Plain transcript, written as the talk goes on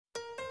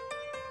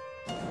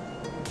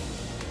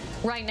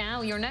Right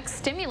now, your next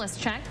stimulus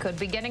check could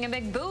be getting a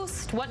big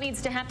boost. What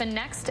needs to happen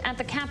next at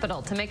the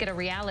Capitol to make it a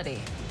reality?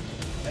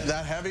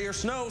 That heavier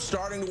snow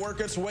starting to work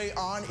its way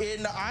on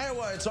into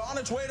Iowa. It's on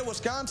its way to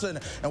Wisconsin,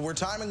 and we're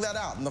timing that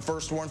out in the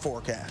first warn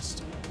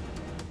forecast.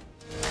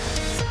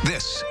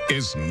 This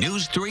is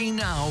News 3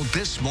 Now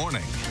this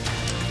morning.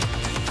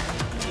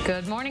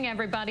 Good morning,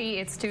 everybody.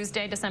 It's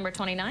Tuesday, December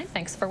 29th.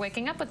 Thanks for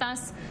waking up with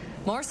us.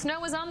 More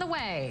snow is on the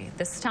way.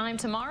 This time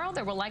tomorrow,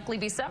 there will likely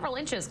be several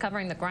inches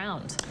covering the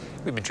ground.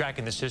 We've been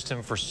tracking the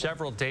system for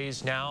several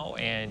days now,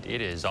 and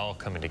it is all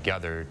coming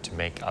together to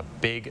make a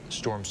big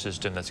storm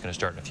system that's going to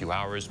start in a few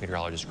hours.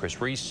 Meteorologist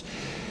Chris Reese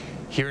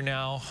here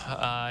now.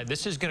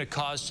 This is going to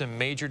cause some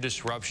major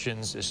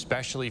disruptions,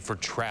 especially for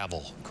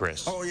travel,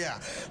 Chris. Oh, yeah.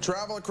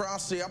 Travel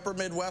across the upper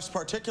Midwest,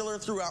 particularly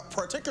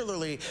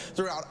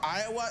throughout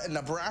Iowa and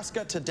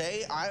Nebraska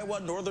today. Iowa,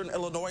 northern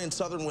Illinois, and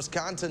southern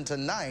Wisconsin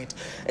tonight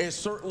is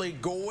certainly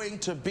going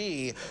to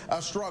be a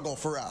struggle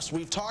for us.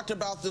 We've talked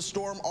about this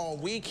storm all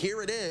week.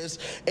 Here it is.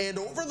 And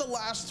over the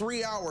last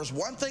 3 hours,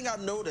 one thing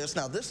I've noticed,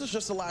 now this is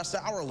just the last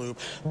hour loop,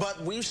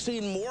 but we've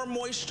seen more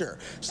moisture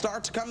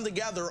start to come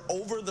together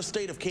over the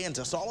state of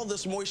Kansas. All of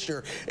this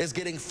moisture is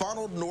getting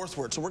funneled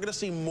northward, so we're going to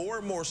see more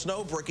and more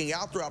snow breaking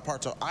out throughout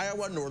parts of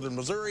Iowa, northern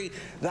Missouri.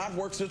 That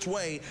works its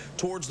way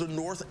towards the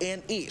north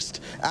and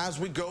east as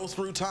we go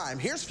through time.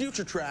 Here's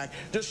Future Track,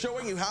 just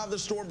showing you how the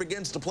storm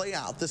begins to play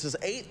out. This is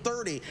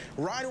 8:30.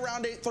 Right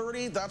around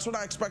 8:30, that's when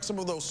I expect some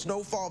of those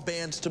snowfall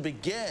bands to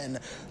begin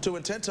to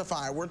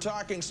intensify. We're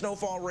talking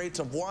snowfall rates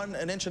of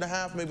 1.5 inches,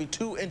 maybe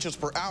 2 inches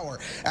per hour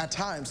at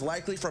times.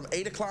 Likely from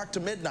 8 o'clock to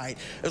midnight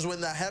is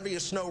when the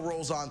heaviest snow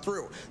rolls on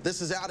through.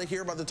 This is out of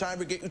here by the time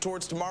we get you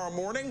towards tomorrow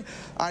morning.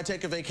 I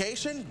take a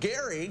vacation.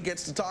 Gary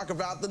gets to talk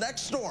about the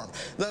next storm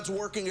that's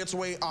working its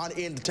way on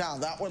into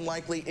town. That one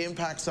likely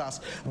impacts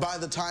us by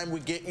the time we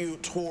get you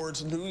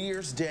towards New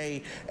Year's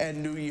Day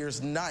and New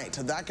Year's night.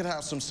 That could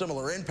have some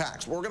similar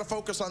impacts. We're going to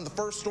focus on the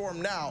first storm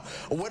now.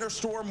 A winter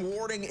storm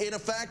warning in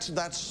effect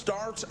that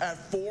starts at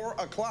 4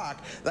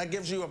 o'clock. That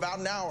gives you about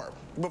an hour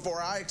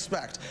before I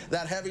expect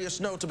that heaviest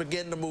snow to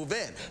begin to move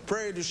in.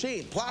 Prairie du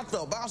Chien,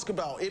 Platteville,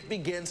 Boscobel, it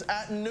begins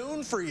at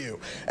noon for you.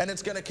 And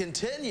it's going to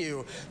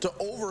continue to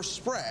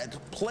overspread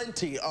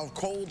plenty of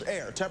cold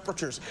air.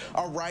 Temperatures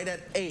are right at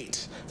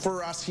 8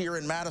 for us here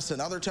in Madison.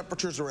 Other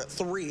temperatures are at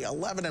 3,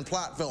 11 in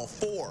Platteville,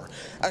 4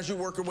 as you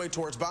work your way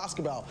towards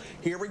Boscobel.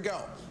 Here we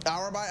go,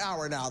 hour by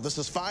hour now. This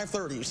is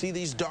 5:30. You see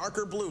these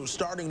darker blues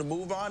starting to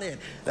move on in.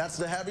 That's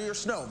the heavier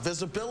snow.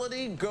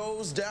 Visibility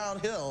goes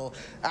downhill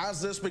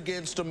as this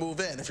begins to move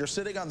in. If you're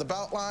sitting on the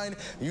belt line,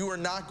 you are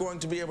not going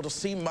to be able to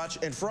see much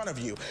in front of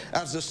you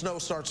as the snow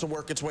starts to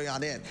work its way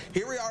on in.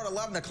 Here we are at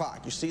 11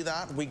 o'clock. You see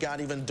that? We got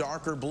even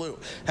darker blue.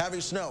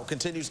 Heavy snow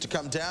continues to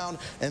come down,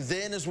 and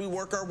then as we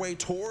work our way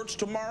towards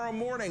tomorrow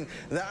morning,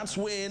 that's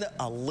when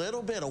a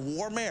little bit of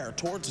warm air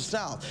towards the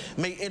south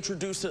may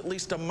introduce at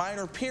least a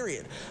minor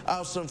period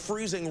of some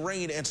freezing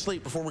rain and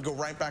sleet before we go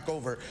right back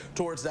over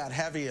towards that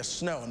heaviest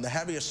snow. And the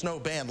heaviest snow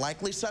band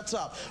likely sets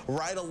up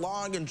right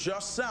along and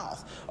just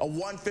south of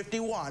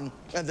 151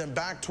 and then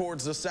back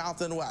towards the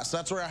south and west.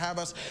 That's where I have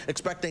us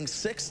expecting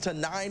 6 to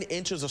 9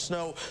 inches of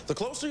snow. The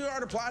closer you are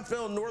to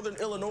Platteville, northern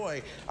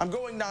Illinois, I'm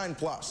going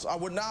 9+. I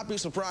would not be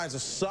surprised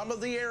if some of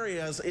the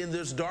areas in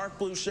this dark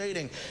blue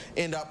shading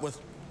end up with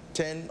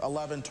 10,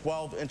 11,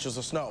 12 inches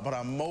of snow, but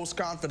I'm most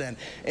confident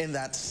in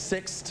that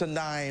 6 to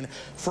 9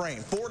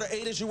 frame. 4 to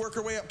 8 as you work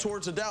your way up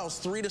towards the Dells,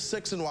 3 to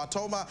 6 in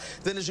Wautoma.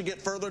 Then as you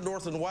get further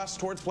north and west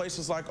towards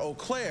places like Eau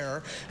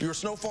Claire, your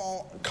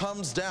snowfall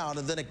comes down,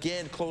 and then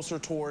again closer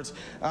towards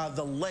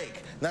the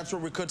lake. That's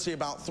where we could see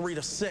about 3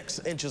 to 6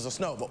 inches of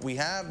snow, but we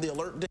have the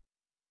alert day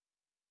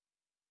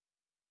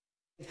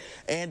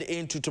and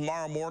into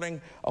tomorrow morning.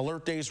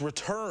 Alert days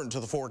return to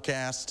the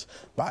forecast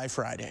by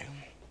Friday.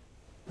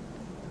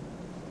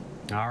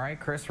 All right,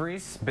 Chris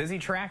Reese, busy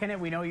tracking it.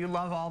 We know you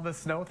love all the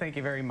snow. Thank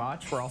you very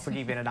much. We're also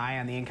keeping an eye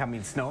on the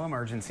incoming snow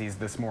emergencies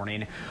this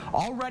morning.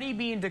 Already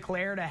being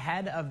declared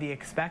ahead of the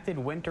expected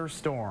winter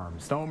storm.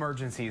 Snow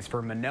emergencies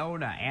for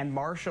Monona and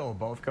Marshall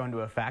both go into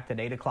effect at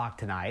 8 o'clock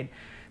tonight.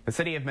 The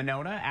city of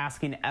Monona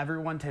asking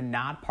everyone to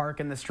not park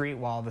in the street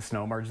while the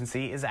snow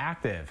emergency is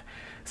active.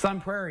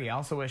 Sun Prairie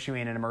also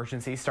issuing an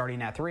emergency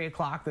starting at 3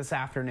 o'clock this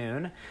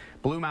afternoon.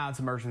 Blue Mounds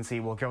emergency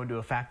will go into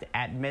effect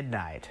at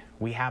midnight.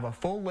 We have a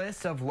full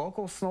list of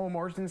local snow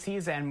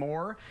emergencies and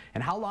more,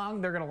 and how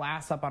long they're going to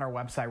last up on our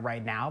website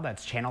right now.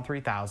 That's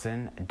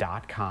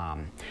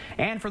channel3000.com.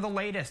 And for the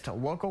latest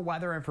local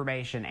weather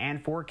information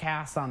and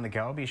forecasts on the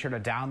go, be sure to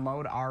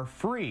download our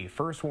free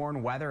First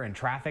Warn weather and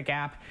traffic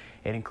app.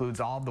 It includes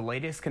all of the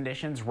latest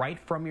conditions right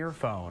from your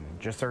phone.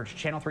 Just search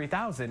Channel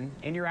 3000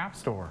 in your app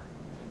store.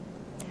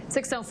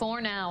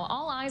 6:04 now.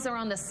 All eyes are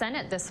on the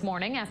Senate this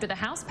morning after the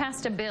House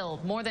passed a bill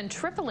more than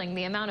tripling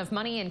the amount of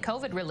money in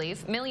COVID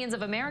relief millions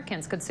of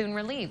Americans could soon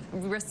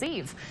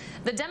receive.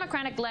 The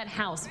Democratic-led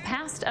House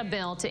passed a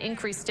bill to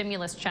increase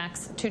stimulus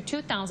checks to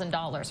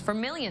 $2,000 for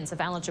millions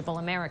of eligible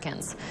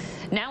Americans.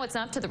 Now it's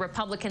up to the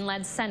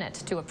Republican-led Senate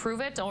to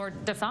approve it or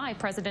defy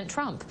President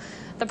Trump.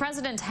 The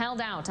president held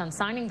out on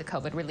signing the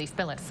COVID relief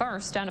bill at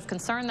first out of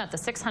concern that the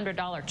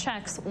 $600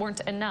 checks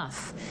weren't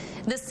enough.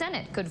 The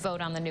Senate could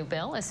vote on the new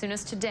bill as soon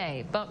as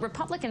today, but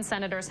Republican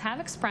senators have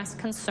expressed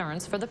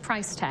concerns for the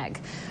price tag.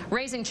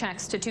 Raising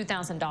checks to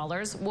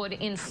 $2,000 would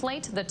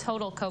inflate the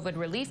total COVID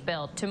relief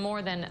bill to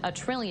more than $1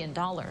 trillion.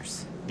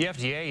 The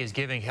FDA is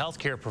giving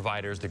healthcare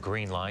providers the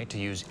green light to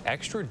use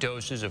extra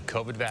doses of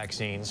COVID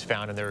vaccines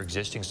found in their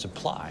existing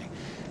supply.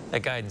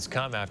 That guidance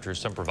comes after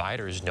some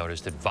providers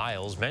noticed that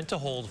vials meant to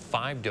hold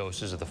 5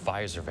 doses of the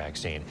Pfizer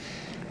vaccine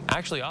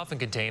actually often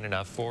contain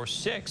enough for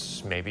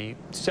 6, maybe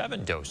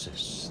 7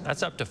 doses.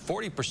 That's up to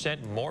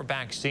 40% more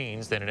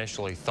vaccines than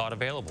initially thought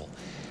available.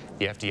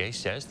 The FDA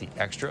says the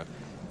extra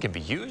can be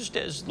used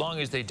as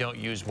long as they don't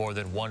use more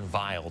than 1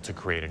 vial to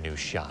create a new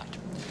shot.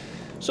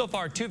 So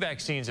far, 2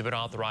 vaccines have been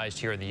authorized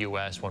here in the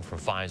U.S., one from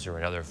Pfizer and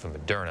another from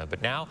Moderna.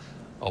 But now,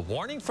 a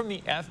warning from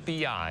the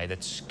FBI that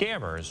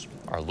scammers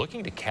are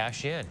looking to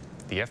cash in.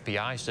 The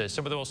FBI says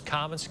some of the most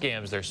common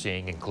scams they're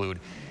seeing include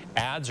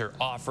ads or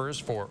offers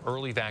for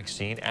early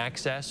vaccine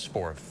access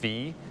for a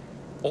fee,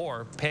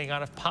 or paying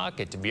out of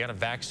pocket to be on a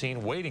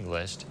vaccine waiting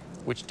list,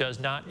 which does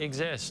not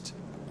exist.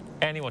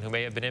 Anyone who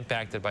may have been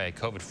impacted by a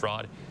COVID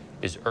fraud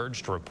is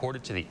urged to report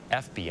it to the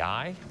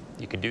FBI.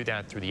 You can do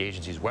that through the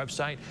agency's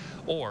website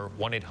or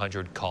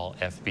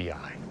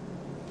 1-800-CALL-FBI.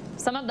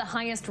 Some of the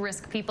highest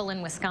risk people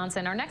in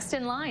Wisconsin are next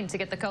in line to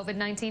get the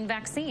COVID-19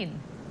 vaccine.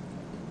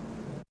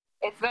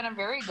 It's been a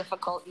very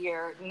difficult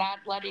year, not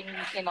letting,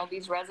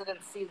 these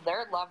residents see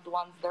their loved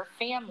ones, their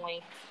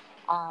family.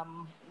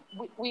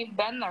 We've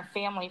been their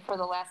family for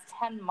the last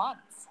 10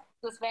 months.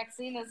 This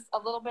vaccine is a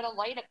little bit of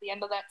light at the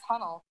end of that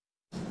tunnel.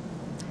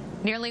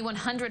 Nearly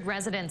 100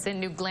 residents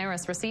in New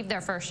Glarus received their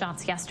first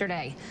shots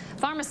yesterday.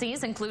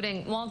 Pharmacies,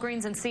 including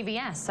Walgreens and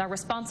CVS, are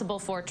responsible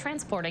for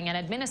transporting and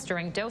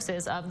administering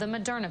doses of the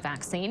Moderna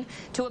vaccine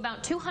to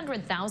about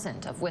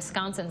 200,000 of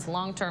Wisconsin's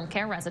long-term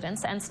care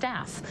residents and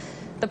staff.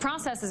 The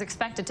process is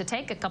expected to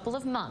take a couple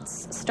of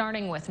months,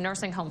 starting with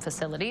nursing home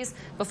facilities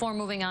before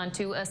moving on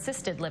to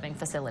assisted living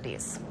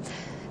facilities.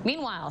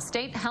 Meanwhile,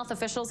 state health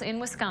officials in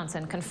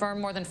Wisconsin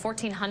confirmed more than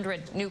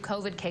 1,400 new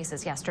COVID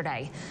cases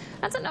yesterday.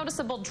 That's a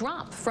noticeable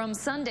drop from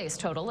Sunday's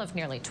total of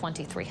nearly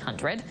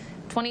 2,300.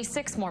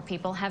 26 more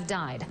people have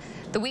died.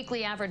 The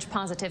weekly average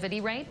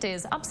positivity rate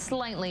is up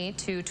slightly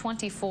to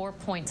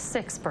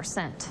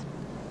 24.6%.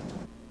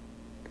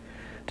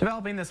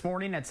 Developing this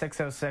morning at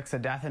 6:06, a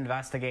death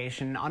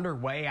investigation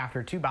underway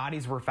after 2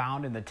 bodies were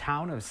found in the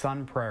town of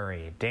Sun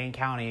Prairie. Dane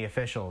County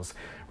officials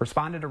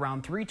responded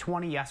around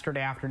 3:20 yesterday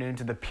afternoon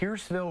to the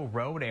Pierceville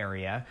Road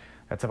area.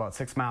 That's about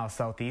 6 miles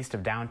southeast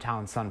of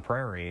downtown Sun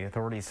Prairie.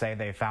 Authorities say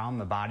they found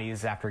the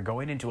bodies after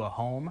going into a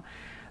home.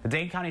 The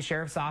Dane County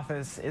Sheriff's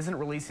Office isn't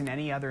releasing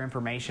any other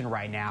information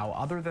right now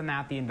other than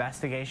that the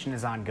investigation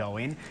is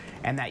ongoing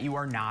and that you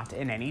are not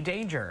in any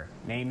danger.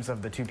 Names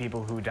of the 2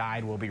 people who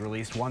died will be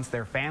released once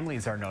their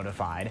families are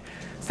notified.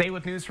 Stay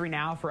with News 3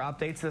 Now for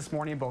updates this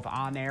morning, both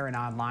on air and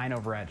online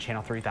over at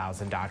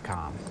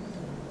channel3000.com.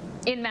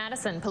 In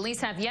Madison, police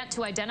have yet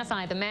to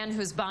identify the man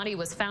whose body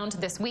was found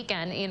this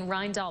weekend in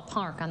Rindall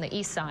Park on the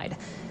east side.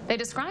 They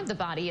described the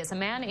body as a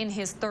man in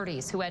his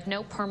 30s who had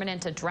no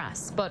permanent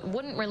address, but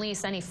wouldn't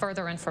release any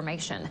further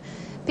information.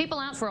 People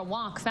out for a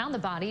walk found the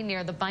body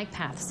near the bike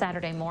path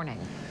Saturday morning.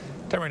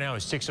 Time right now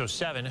is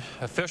 6:07.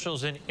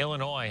 Officials in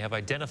Illinois have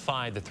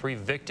identified the 3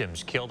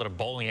 victims killed at a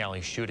bowling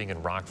alley shooting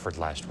in Rockford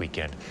last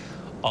weekend.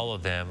 All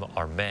of them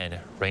are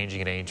men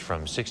ranging in age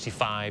from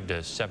 65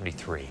 to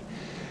 73.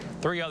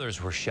 3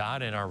 others were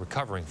shot and are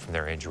recovering from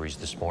their injuries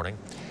this morning.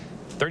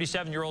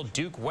 37-year-old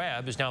Duke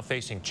Webb is now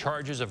facing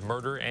charges of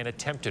murder and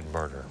attempted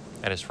murder.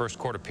 At his first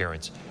court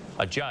appearance,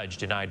 a judge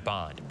denied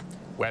bond.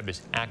 Webb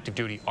is active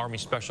duty Army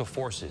Special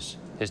Forces.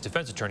 His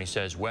defense attorney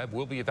says Webb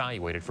will be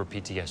evaluated for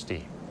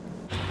PTSD.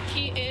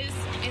 He is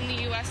in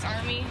the U.S.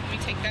 Army. We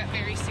take that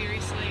very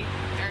seriously.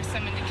 There are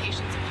some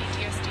indications of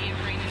PTSD and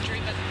brain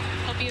injury, but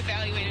he'll be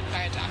evaluated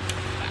by a doctor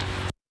for that.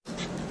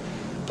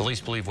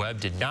 Police believe Webb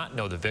did not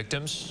know the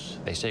victims.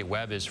 They say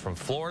Webb is from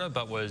Florida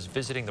but was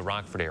visiting the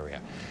Rockford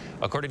area.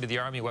 According to the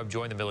Army, Webb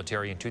joined the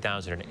military in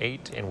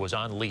 2008 and was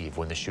on leave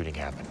when the shooting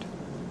happened.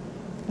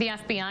 The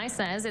FBI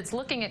says it's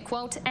looking at,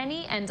 quote,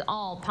 any and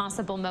all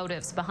possible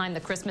motives behind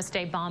the Christmas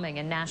Day bombing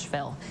in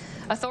Nashville.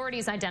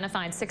 Authorities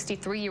identified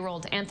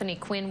 63-year-old Anthony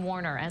Quinn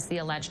Warner as the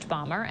alleged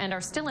bomber and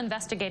are still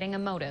investigating a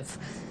motive.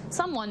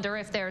 Some wonder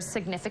if there's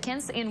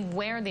significance in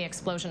where the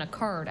explosion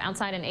occurred,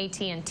 outside an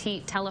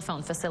AT&T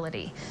telephone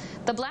facility.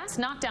 The blast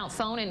knocked out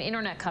phone and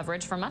internet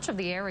coverage for much of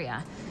the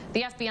area.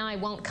 The FBI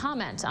won't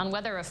comment on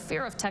whether a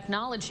fear of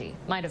technology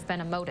might have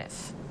been a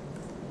motive.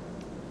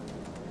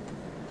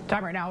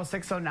 Time right now is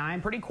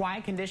 6:09. Pretty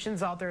quiet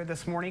conditions out there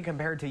this morning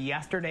compared to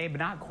yesterday, but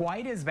not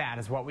quite as bad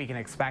as what we can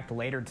expect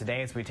later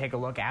today as we take a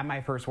look at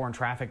my first warn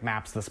traffic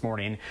maps this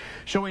morning,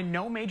 showing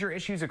no major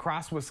issues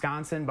across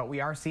Wisconsin, but we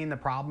are seeing the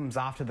problems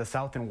off to the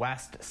south and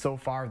west so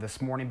far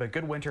this morning. But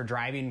good winter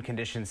driving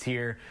conditions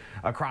here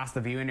across the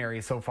viewing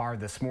area so far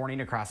this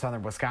morning across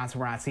southern Wisconsin.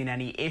 We're not seeing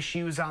any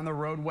issues on the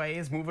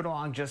roadways, moving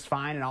along just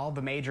fine in all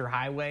the major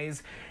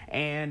highways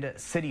and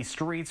city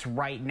streets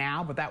right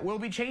now, but that will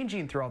be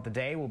changing throughout the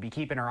day. We'll be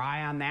keeping our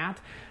eye on that.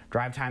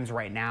 Drive times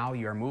right now,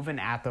 you're moving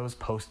at those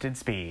posted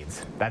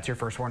speeds. That's your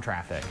first warn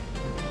traffic.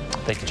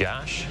 Thank you,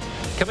 Josh.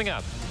 Coming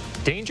up,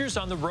 dangers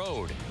on the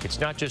road. It's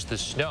not just the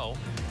snow,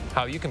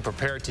 how you can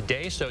prepare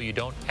today so you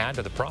don't add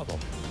to the problem.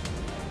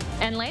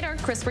 And later,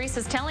 Chris Reese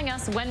is telling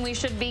us when we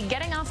should be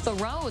getting off the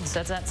roads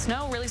as that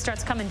snow really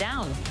starts coming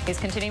down. He's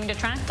continuing to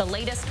track the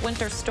latest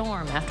winter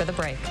storm after the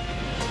break.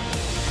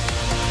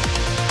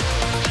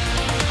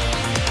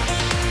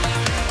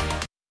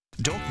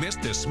 Don't miss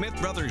the Smith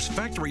Brothers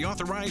Factory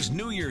Authorized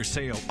New Year's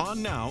Sale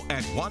on now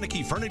at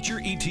Waunakee Furniture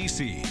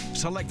ETC.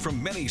 Select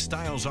from many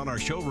styles on our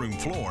showroom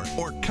floor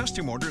or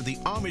custom order the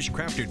Amish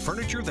crafted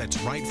furniture that's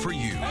right for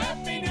you.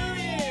 Happy New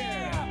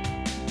Year!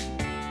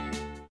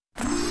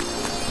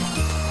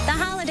 The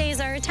holidays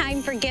are a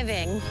time for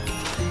giving.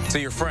 To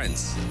your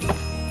friends,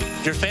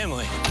 your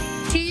family,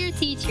 to your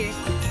teachers.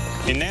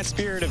 In that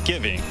spirit of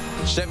giving,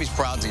 Chevy's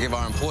proud to give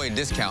our employee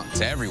discount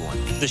to everyone.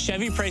 The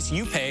Chevy price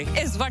you pay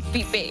is what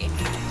we pay.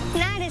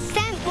 Not a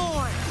cent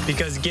more.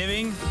 Because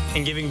giving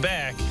and giving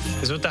back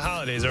is what the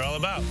holidays are all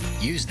about.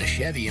 Use the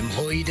Chevy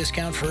employee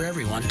discount for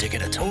everyone to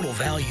get a total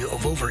value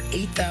of over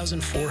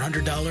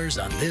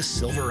 $8,400 on this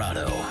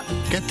Silverado.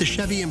 Get the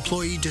Chevy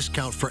employee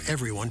discount for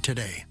everyone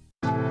today.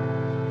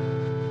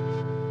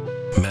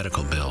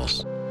 Medical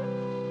bills.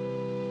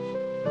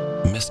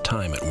 Missed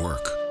time at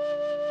work.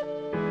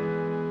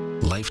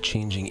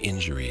 Life-changing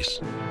injuries.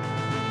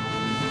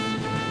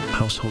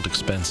 Household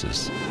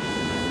expenses.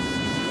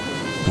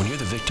 When you're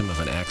the victim of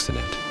an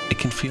accident, it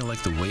can feel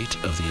like the weight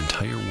of the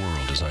entire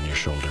world is on your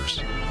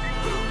shoulders.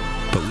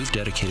 But we've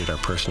dedicated our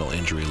personal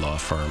injury law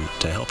firm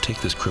to help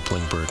take this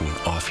crippling burden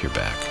off your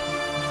back.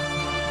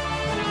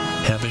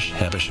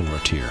 Habish, and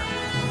Rotier.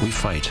 We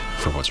fight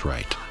for what's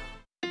right.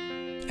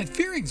 At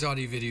Fearing's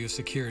Audio Video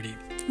Security,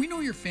 we know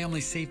your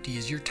family's safety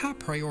is your top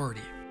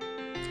priority.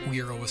 We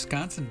are a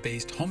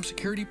Wisconsin-based home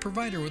security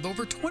provider with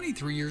over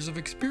 23 years of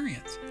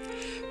experience.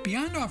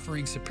 Beyond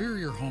offering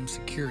superior home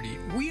security,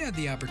 we had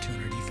the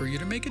opportunity for you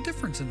to make a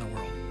difference in the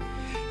world.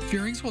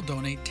 Fearings will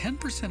donate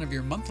 10% of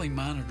your monthly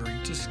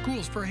monitoring to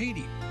Schools for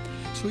Haiti,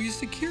 so you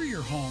secure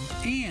your home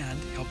and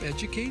help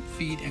educate,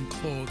 feed, and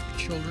clothe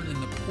children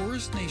in the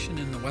poorest nation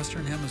in the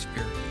Western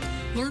Hemisphere.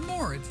 Learn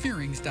more at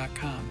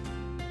fearings.com.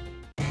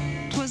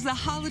 'Twas the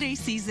holiday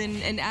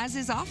season, and as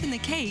is often the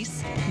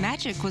case,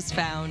 magic was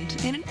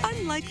found in an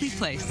unlikely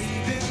place.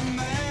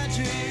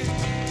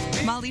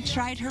 Molly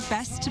tried her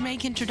best to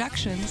make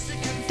introductions.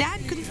 Dad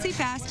couldn't see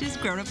past his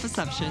grown-up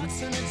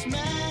assumptions.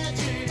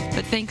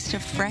 But thanks to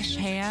fresh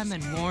ham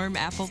and warm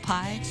apple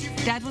pie,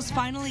 Dad was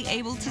finally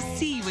able to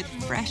see with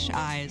fresh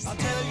eyes.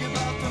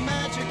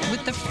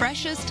 With the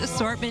freshest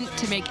assortment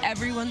to make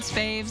everyone's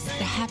faves,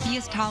 the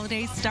happiest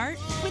holidays start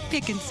with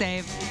Pick and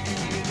Save.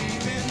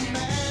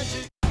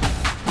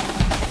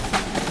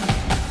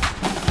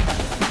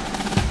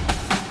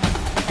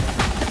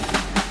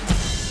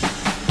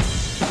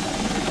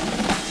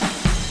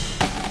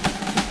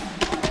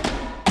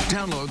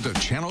 Download the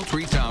Channel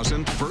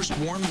 3000 First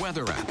Warn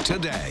Weather app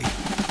today.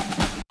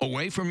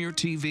 Away from your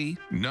TV?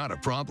 Not a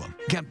problem.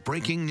 Get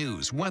breaking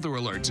news, weather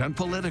alerts, and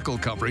political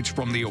coverage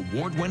from the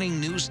award-winning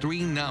News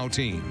 3 Now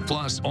team.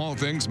 Plus, all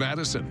things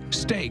Madison.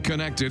 Stay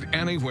connected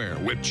anywhere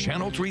with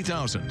Channel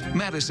 3000,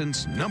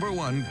 Madison's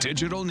 #1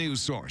 digital news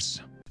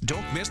source.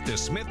 Don't miss the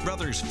Smith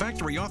Brothers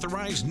Factory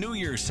Authorized New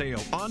Year's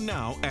Sale on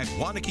now at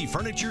Waunakee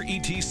Furniture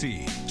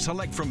ETC.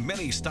 Select from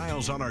many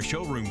styles on our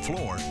showroom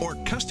floor or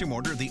custom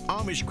order the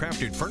Amish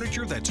crafted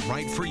furniture that's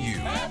right for you.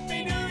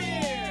 Happy New Year!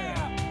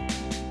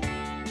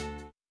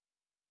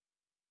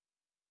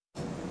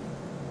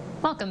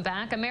 Welcome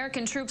back.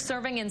 American troops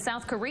serving in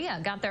South Korea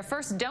got their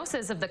first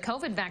doses of the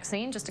COVID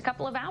vaccine just a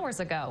couple of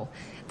hours ago.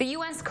 The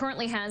U.S.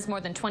 currently has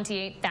more than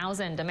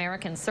 28,000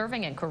 Americans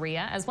serving in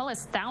Korea, as well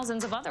as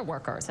thousands of other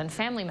workers and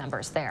family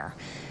members there.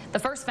 The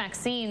first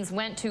vaccines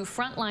went to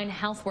frontline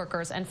health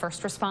workers and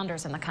first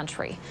responders in the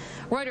country.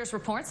 Reuters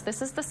reports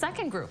this is the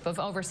second group of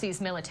overseas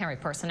military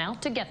personnel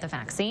to get the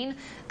vaccine.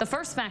 The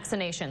first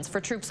vaccinations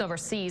for troops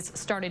overseas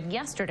started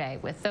yesterday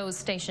with those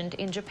stationed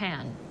in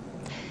Japan.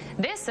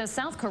 This as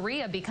South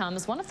Korea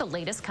becomes one of the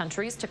latest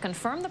countries to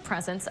confirm the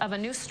presence of a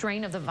new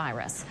strain of the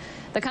virus.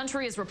 The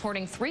country is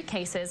reporting 3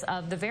 cases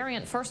of the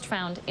variant first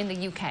found in the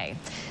UK.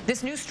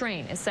 This new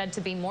strain is said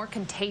to be more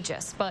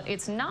contagious, but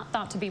it's not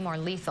thought to be more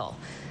lethal.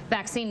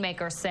 Vaccine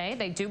makers say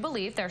they do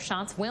believe their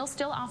shots will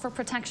still offer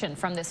protection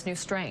from this new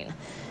strain.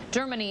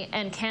 Germany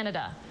and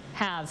Canada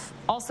have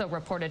also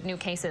reported new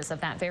cases of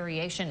that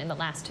variation in the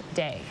last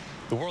day.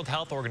 The World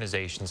Health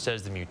Organization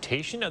says the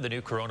mutation of the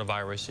new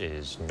coronavirus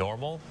is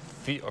normal,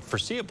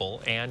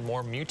 foreseeable, and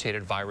more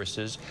mutated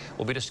viruses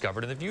will be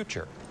discovered in the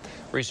future.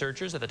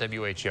 Researchers at the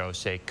WHO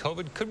say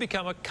COVID could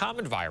become a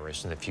common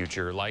virus in the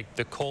future, like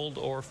the cold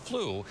or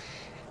flu.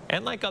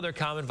 And like other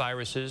common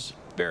viruses,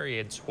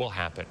 variants will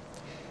happen.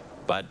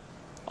 But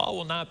all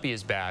will not be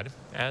as bad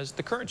as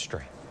the current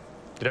strain.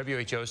 The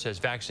WHO says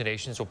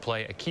vaccinations will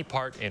play a key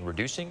part in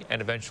reducing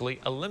and eventually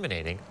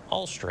eliminating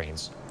all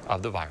strains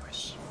of the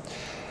virus.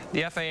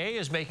 The FAA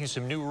is making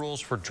some new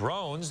rules for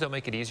drones. They'll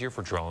make it easier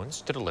for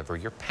drones to deliver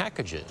your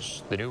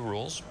packages. The new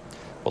rules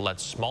will let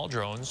small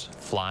drones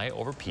fly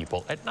over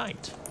people at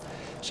night.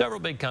 Several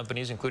big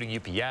companies, including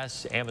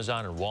UPS,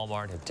 Amazon, and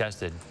Walmart, have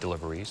tested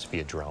deliveries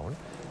via drone.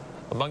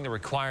 Among the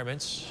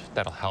requirements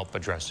that'll help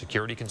address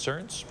security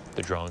concerns,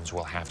 the drones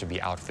will have to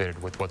be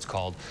outfitted with what's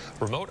called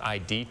remote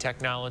ID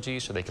technology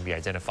so they can be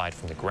identified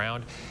from the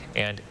ground,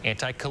 and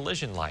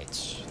anti-collision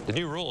lights. The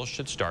new rules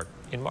should start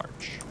in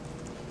March.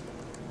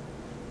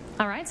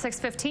 All right,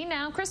 6:15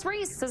 now. Chris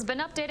Reese has been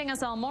updating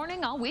us all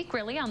morning, all week,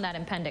 really, on that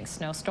impending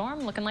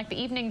snowstorm. Looking like the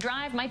evening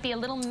drive might be a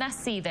little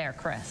messy there,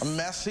 Chris.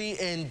 Messy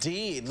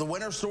indeed. The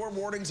winter storm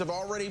warnings have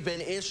already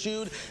been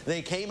issued.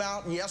 They came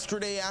out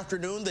yesterday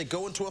afternoon. They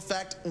go into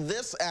effect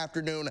this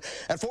afternoon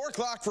at 4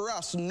 o'clock for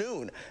us,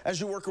 noon, as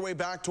you work your way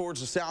back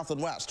towards the south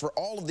and west for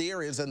all of the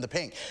areas in the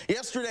pink.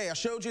 Yesterday, I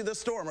showed you this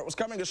storm. It was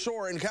coming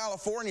ashore in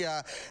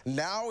California.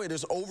 Now it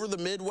is over the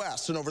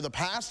Midwest. And over the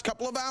past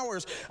couple of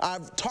hours,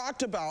 I've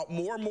talked about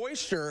more moisture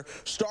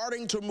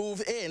starting to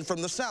move in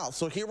from the south.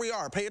 So here we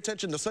are. Pay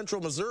attention to central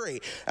Missouri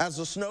as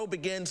the snow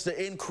begins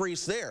to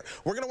increase there.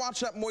 We're going to watch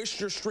that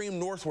moisture stream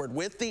northward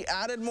with the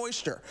added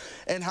moisture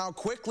and how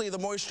quickly the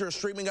moisture is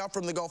streaming up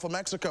from the Gulf of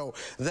Mexico.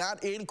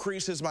 That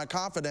increases my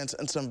confidence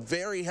in some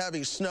very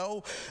heavy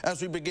snow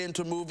as we begin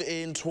to move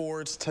in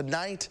towards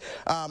tonight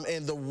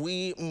in the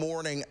wee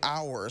morning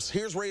hours.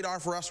 Here's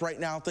radar for us right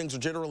now. Things are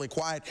generally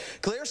quiet.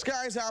 Clear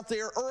skies out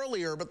there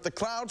earlier, but the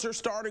clouds are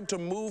starting to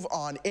move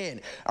on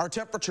in. Our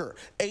temperature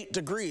 8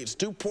 degrees,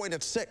 dew point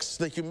at 6,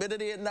 the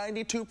humidity at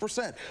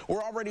 92%.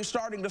 We're already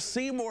starting to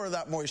see more of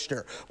that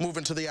moisture move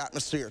into the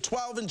atmosphere.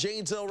 12 in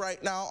Janesville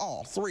right now,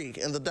 all 3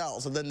 in the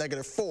Dells, and then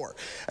 -4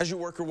 as you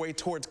work your way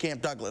towards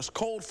Camp Douglas.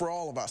 Cold for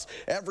all of us.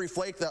 Every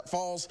flake that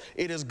falls,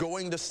 it is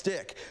going to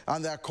stick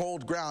on that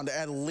cold ground,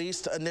 at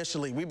least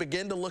initially. We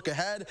begin to look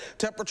ahead.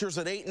 Temperatures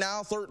at 8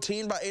 now,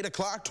 13 by 8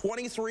 o'clock,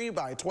 23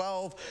 by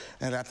 12,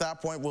 and at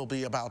that point we'll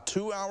be about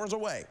 2 hours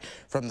away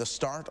from the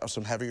start of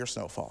some heavier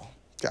snowfall.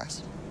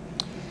 Guys.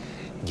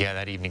 Yeah,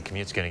 that evening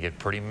commute's going to get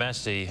pretty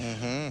messy.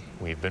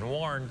 We've been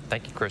warned.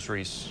 Thank you, Chris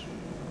Reese.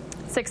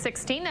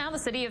 6:16 now. The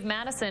city of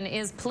Madison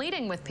is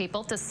pleading with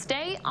people to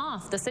stay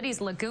off the city's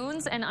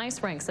lagoons and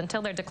ice rinks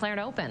until they're declared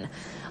open.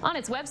 On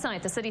its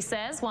website, the city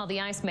says while the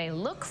ice may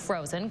look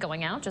frozen,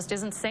 going out just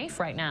isn't safe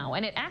right now,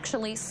 and it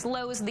actually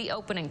slows the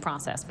opening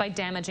process by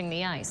damaging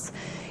the ice.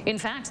 In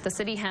fact, the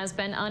city has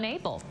been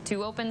unable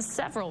to open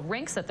several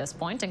rinks at this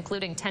point,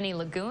 including Tenney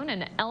Lagoon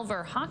and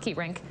Elver Hockey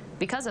Rink,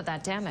 because of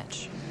that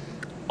damage.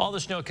 All the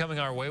snow coming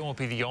our way won't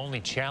be the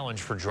only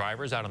challenge for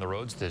drivers out on the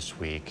roads this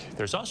week.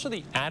 There's also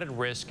the added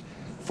risk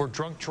for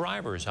drunk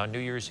drivers on New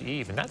Year's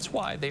Eve, and that's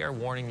why they are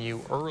warning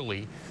you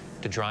early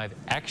to drive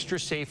extra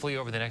safely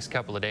over the next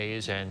couple of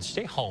days and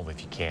stay home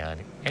if you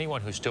can.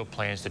 Anyone who still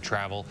plans to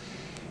travel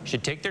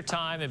should take their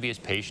time and be as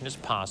patient as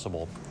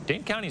possible.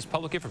 Dane County's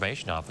public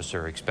information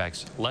officer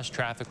expects less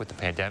traffic with the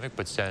pandemic,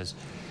 but says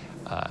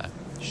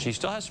she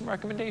still has some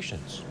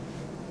recommendations.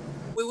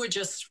 We would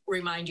just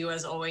remind you,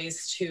 as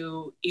always,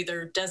 to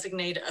either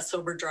designate a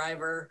sober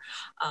driver,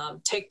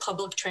 take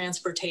public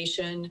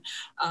transportation,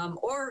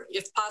 or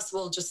if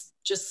possible, just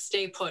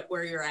stay put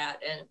where you're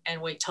at and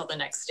wait till the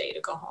next day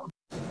to go home.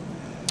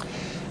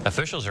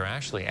 Officials are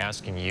actually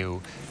asking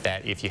you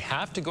that if you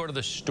have to go to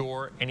the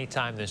store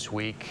anytime this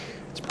week,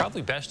 it's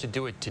probably best to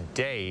do it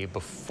today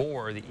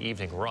before the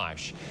evening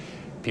rush.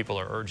 People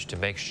are urged to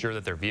make sure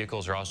that their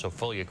vehicles are also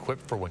fully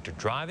equipped for winter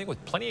driving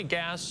with plenty of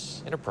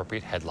gas and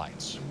appropriate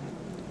headlights.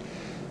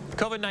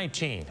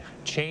 COVID-19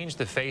 changed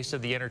the face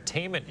of the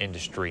entertainment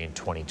industry in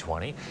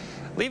 2020,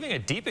 leaving a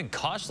deep and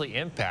costly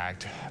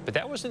impact, but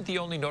that wasn't the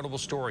only notable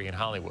story in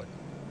Hollywood.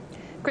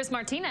 Chris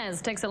Martinez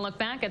takes a look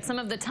back at some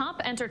of the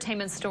top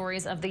entertainment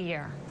stories of the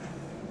year.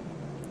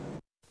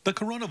 The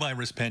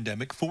coronavirus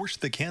pandemic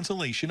forced the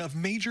cancellation of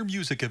major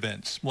music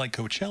events like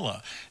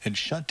Coachella and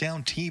shut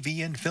down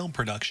TV and film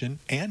production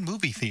and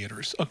movie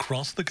theaters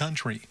across the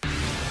country.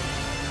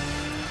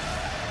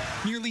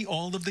 Nearly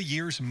all of the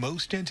year's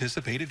most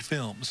anticipated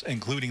films,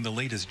 including the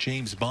latest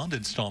James Bond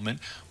installment,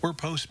 were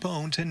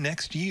postponed to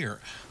next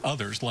year.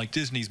 Others, like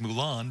Disney's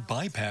Mulan,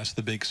 bypassed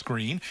the big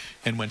screen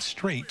and went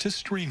straight to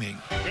streaming.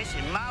 This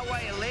is my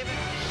way of living,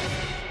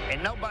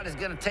 and nobody's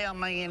going to tell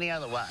me any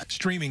otherwise.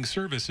 Streaming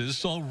services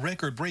saw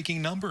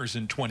record-breaking numbers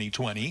in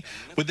 2020,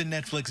 with the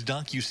Netflix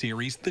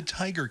docuseries The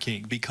Tiger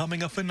King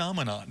becoming a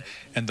phenomenon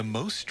and the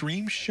most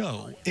streamed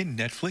show in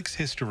Netflix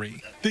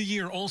history. The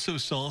year also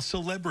saw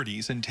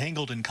celebrities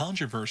entangled in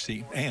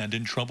controversy and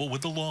in trouble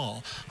with the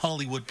law.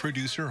 Hollywood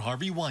producer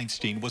Harvey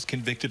Weinstein was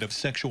convicted of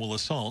sexual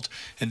assault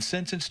and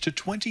sentenced to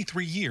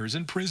 23 years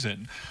in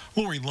prison.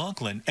 Lori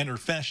Loughlin and her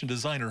fashion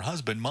designer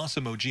husband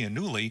Massimo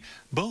Giannulli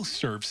both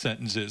served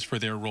sentences for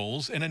their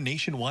roles in a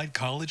nationwide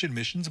college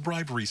admissions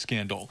bribery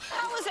scandal.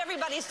 How was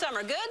everybody's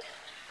summer? Good?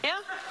 Yeah?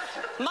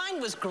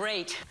 Mine was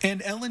great.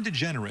 And Ellen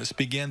DeGeneres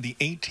began the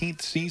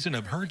 18th season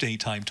of her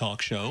daytime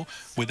talk show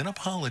with an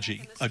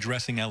apology,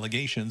 addressing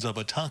allegations of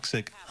a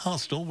toxic,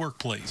 hostile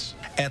workplace.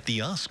 At the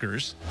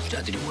Oscars,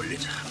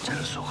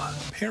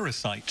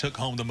 Parasite took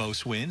home the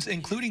most wins,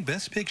 including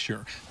Best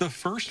Picture, the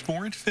first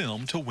foreign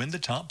film to win the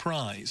top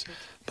prize.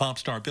 Pop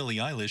star Billie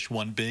Eilish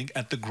won big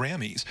at the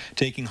Grammys,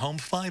 taking home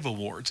 5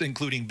 awards,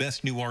 including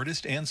Best New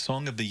Artist and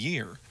Song of the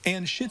Year.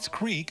 And Schitt's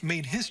Creek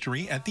made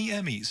history at the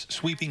Emmys,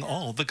 sweeping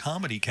all the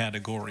comedy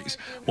categories,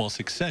 while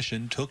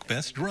Succession took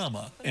Best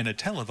Drama in a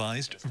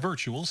televised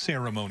virtual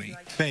ceremony.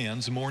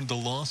 Fans mourned the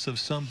loss of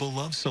some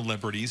beloved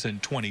celebrities in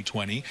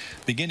 2020,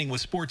 beginning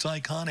with sports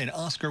icon and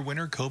Oscar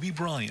winner Kobe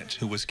Bryant,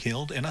 who was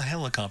killed in a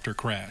helicopter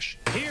crash.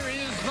 Here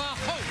is the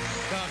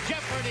host of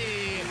Jeopardy!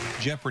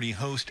 Jeopardy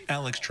host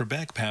Alex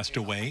Trebek passed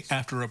away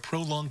after a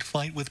prolonged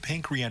fight with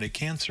pancreatic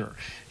cancer.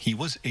 He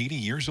was 80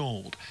 years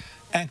old.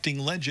 Acting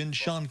legend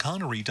Sean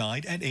Connery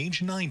died at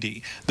age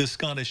 90. The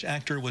Scottish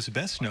actor was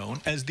best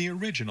known as the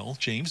original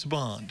James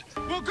Bond.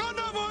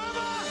 Wakanda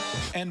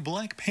forever! And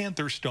Black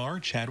Panther star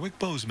Chadwick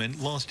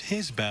Boseman lost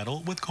his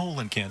battle with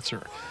colon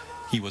cancer.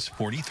 He was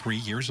 43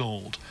 years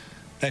old.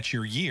 That's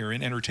your year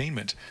in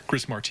entertainment.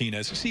 Chris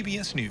Martinez,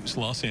 CBS News,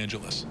 Los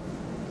Angeles.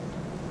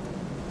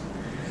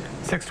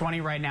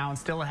 6:20 right now and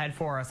still ahead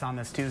for us on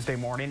this Tuesday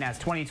morning as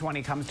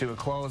 2020 comes to a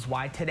close.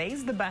 Why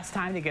today's the best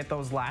time to get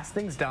those last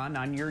things done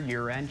on your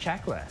year-end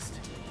checklist.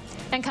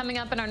 And coming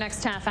up in our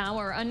next half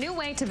hour, a new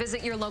way to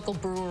visit your local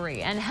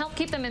brewery and help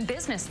keep them in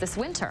business this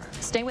winter.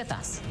 Stay with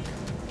us.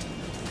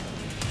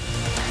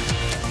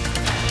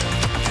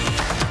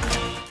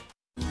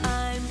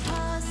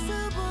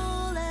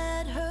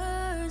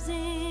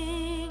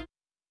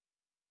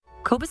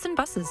 Cobison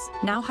Buses,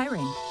 now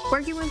hiring.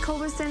 Working with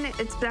Cobison,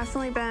 it's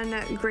definitely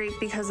been great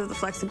because of the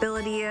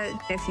flexibility.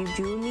 If you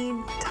do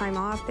need time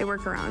off, they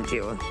work around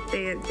you.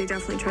 They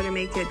definitely try to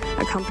make it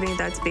a company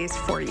that's based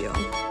for you.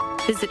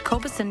 Visit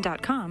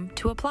Cobison.com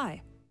to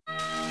apply.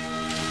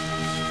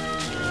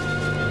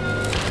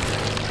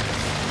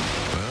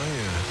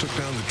 Took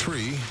down the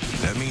tree.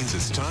 That means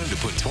it's time to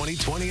put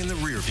 2020 in the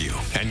rear view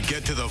and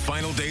get to the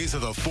final days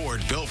of the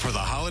Ford Built for the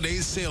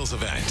Holidays sales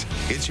event.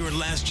 It's your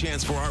last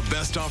chance for our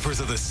best offers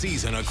of the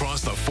season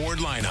across the Ford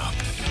lineup.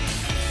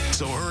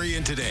 So hurry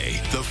in today.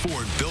 The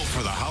Ford Built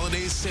for the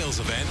Holidays sales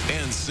event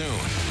ends soon.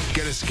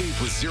 Get Escape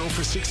with 0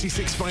 for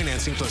 66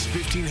 financing plus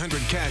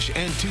 $1,500 cash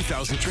and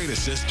 $2,000 trade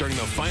assist during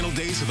the final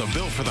days of the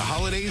Built for the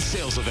Holidays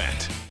sales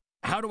event.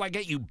 How do I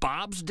get you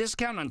Bob's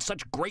discount on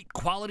such great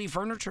quality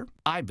furniture?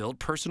 I build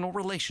personal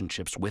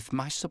relationships with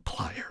my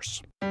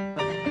suppliers.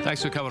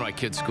 Thanks for coming to my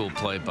kids' school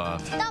play,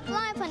 Bob. Stop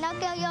lying,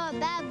 Pinocchio. You're a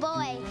bad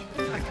boy.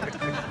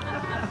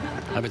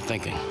 I've been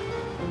thinking.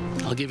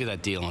 I'll give you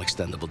that deal on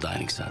extendable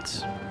dining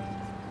sets.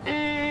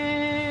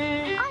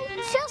 I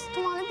just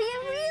want to be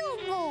a real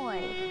boy.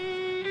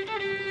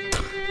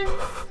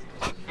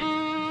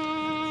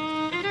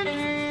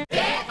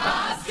 Get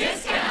Bob's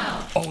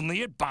discount!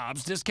 Only at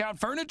Bob's Discount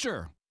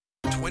Furniture.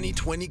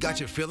 2020 got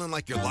you feeling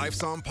like your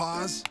life's on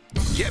pause?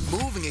 Get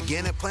moving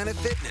again at Planet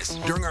Fitness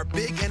during our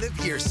big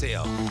end-of-year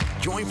sale.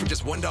 Join for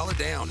just $1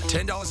 down,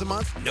 $10 a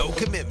month, no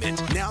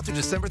commitment. Now through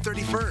December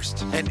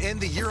 31st. And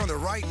end the year on the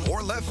right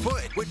or left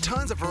foot with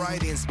tons of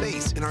variety and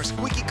space in our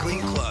squeaky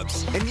clean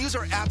clubs. And use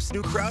our app's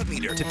new crowd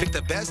meter to pick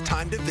the best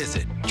time to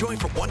visit. Join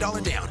for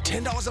 $1 down,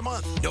 $10 a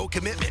month, no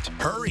commitment.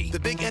 Hurry! The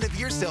big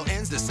end-of-year sale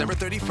ends December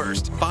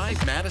 31st.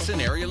 5 Madison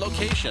area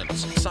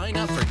locations. Sign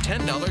up for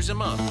 $10 a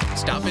month.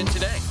 Stop in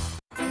today.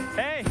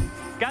 Hey,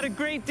 got a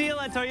great deal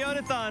at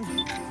Toyotathon.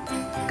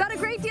 Got a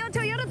great deal at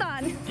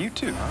Toyotathon. You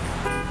too,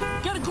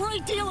 huh? Got a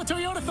great deal at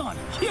Toyotathon.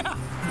 Yeah.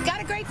 Got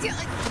a great deal.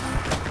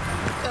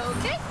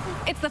 Okay.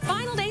 It's the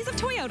final days of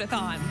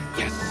Toyotathon.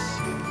 Yes.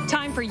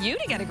 Time for you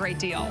to get a great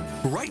deal.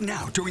 Right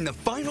now, during the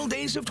final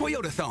days of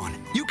Toyotathon,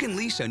 you can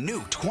lease a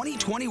new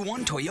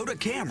 2021 Toyota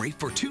Camry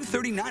for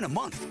 $239 a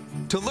month.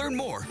 To learn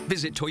more,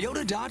 visit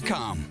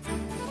Toyota.com.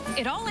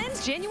 It all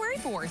ends January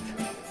 4th.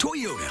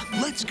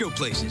 Toyota, let's go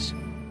places.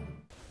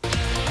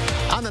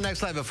 On the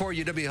next Live before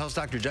UW host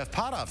Dr. Jeff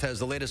Potoff has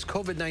the latest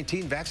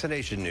COVID-19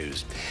 vaccination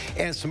news.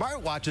 And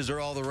smartwatches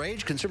are all the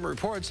rage. Consumer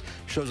Reports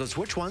shows us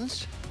which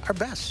ones are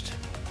best.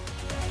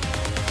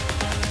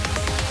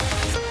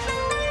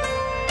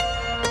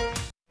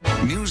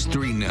 News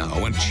 3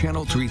 Now and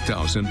Channel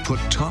 3000 put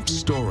top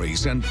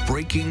stories and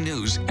breaking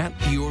news at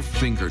your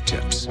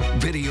fingertips.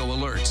 Video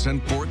alerts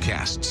and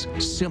forecasts,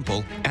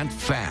 simple and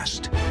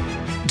fast.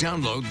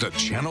 Download the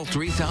Channel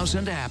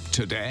 3000 app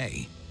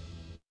today.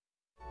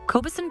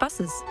 Cobeson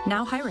Buses,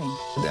 now hiring.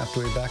 After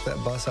we backed that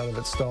bus out of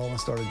its stall and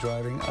started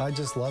driving, I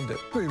just loved it.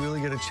 We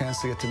really get a chance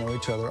to get to know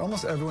each other.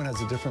 Almost everyone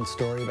has a different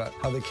story about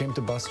how they came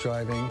to bus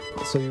driving,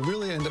 so you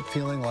really end up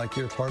feeling like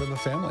you're part of a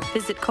family.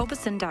 Visit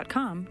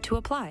Cobeson.com to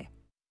apply.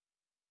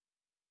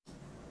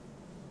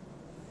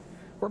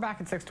 We're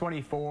back at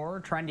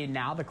 6:24. Trending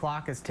now, the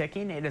clock is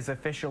ticking. It is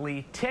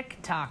officially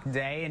TikTok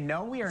Day. And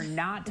no, we are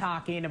not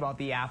talking about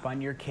the app on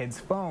your kids'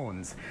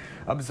 phones.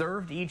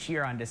 Observed each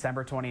year on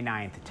December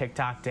 29th,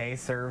 TikTok Day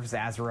serves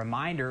as a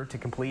reminder to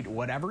complete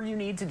whatever you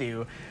need to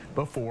do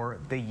before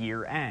the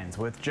year ends.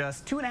 With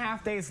just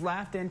 2.5 days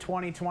left in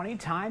 2020,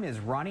 time is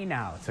running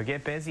out. So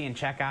get busy and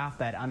check off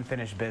that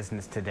unfinished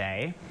business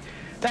today.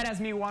 That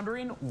has me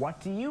wondering, what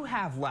do you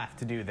have left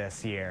to do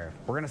this year?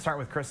 We're going to start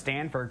with Chris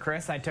Stanford.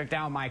 Chris, I took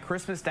down my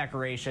Christmas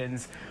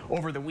decorations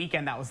over the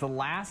weekend. That was the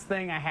last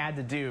thing I had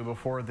to do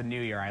before the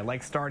new year. I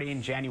like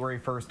starting January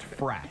 1st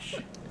fresh.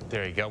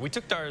 There you go. We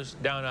took ours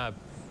down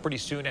pretty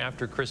soon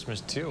after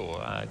Christmas, too.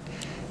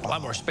 A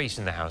lot more space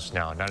in the house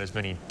now, not as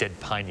many dead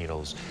pine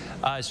needles.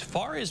 As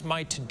far as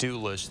my to-do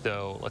list,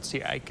 though, let's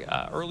see,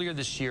 earlier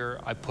this year,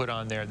 I put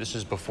on there, this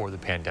is before the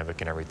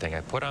pandemic and everything, I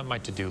put on my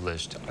to-do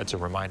list, it's a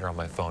reminder on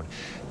my phone,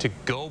 to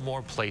go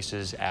more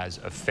places as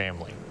a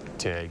family,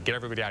 to get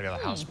everybody out of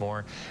the house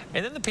more.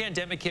 And then the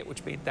pandemic hit,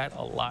 which made that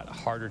a lot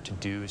harder to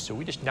do, so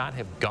we just not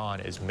have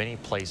gone as many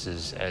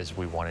places as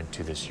we wanted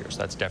to this year. So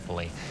that's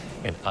definitely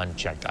an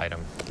unchecked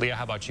item. Leah,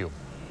 how about you?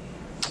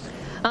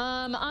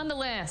 On the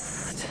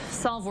list,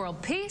 solve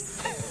world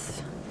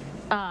peace,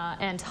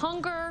 end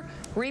hunger,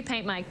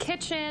 repaint my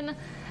kitchen,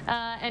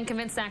 and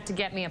convince Zach to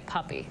get me a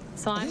puppy.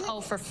 So I'm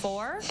 0 for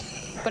 4,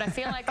 but I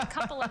feel like a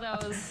couple of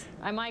those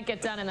I might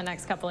get done in the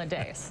next couple of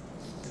days.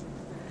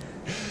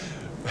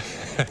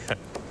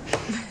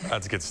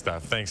 That's good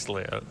stuff. Thanks,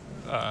 Leah.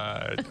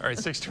 All right,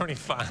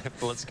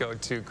 6:25. Let's go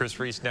to Chris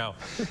Reese now.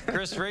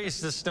 Chris Reese,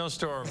 the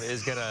snowstorm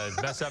is going to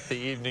mess up the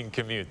evening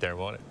commute there,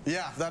 won't it?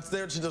 Yeah, that's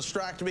there to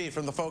distract me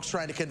from the folks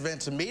trying to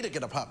convince me to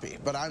get a puppy,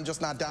 but I'm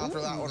just not down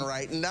for that one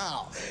right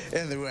now.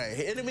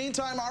 Anyway, in the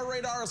meantime, our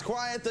radar is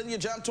quiet. Then you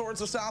jump towards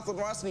the south and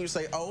west and you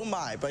say, oh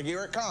my, but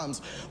here it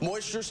comes.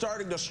 Moisture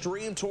starting to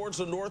stream towards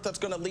the north. That's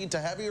going to lead to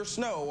heavier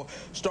snow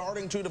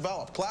starting to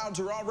develop. Clouds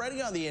are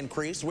already on the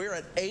increase. We're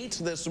at 8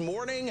 this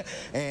morning,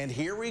 and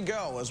here we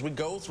go as we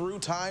go through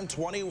time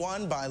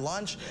 21 by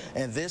lunch,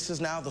 and this is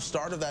now the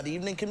start of that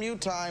evening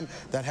commute time.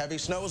 That heavy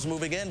snow is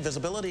moving in.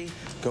 Visibility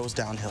goes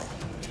downhill.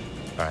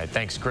 All right,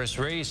 thanks, Chris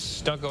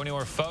Reese. Don't go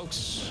anywhere,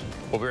 folks.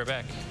 We'll be right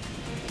back.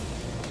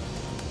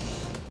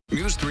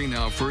 News 3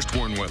 Now First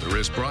Warn Weather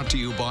is brought to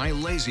you by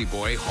Lazy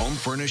Boy Home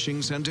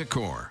Furnishings and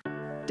Decor.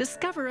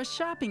 Discover a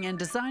shopping and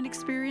design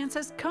experience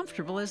as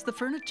comfortable as the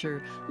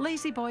furniture.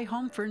 Lazy Boy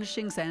Home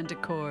Furnishings and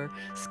Decor.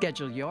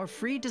 Schedule your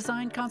free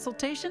design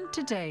consultation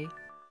today.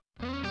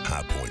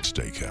 High Point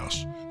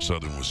Steakhouse,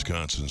 Southern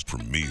Wisconsin's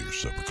premier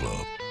supper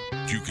club.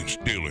 You can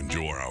still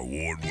enjoy our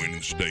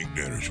award-winning steak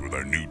dinners with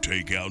our new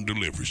takeout and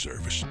delivery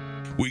service.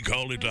 We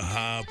call it the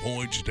High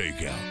Point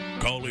Steakhouse.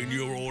 Call in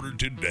your order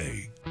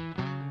today.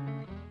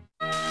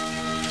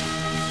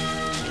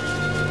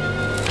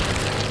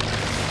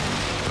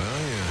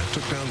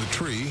 Took down the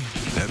tree.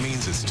 That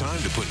means it's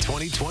time to put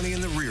 2020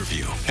 in the rear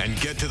view and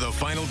get to the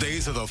final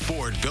days of the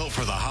Ford Built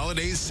for the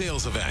Holidays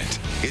sales event.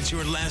 It's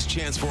your last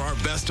chance for our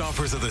best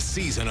offers of the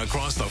season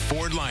across the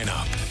Ford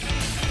lineup.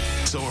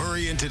 So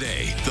hurry in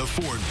today. The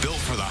Ford Built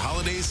for the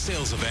Holidays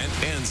sales event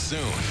ends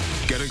soon.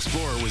 Get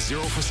Explorer with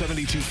 0 for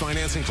 72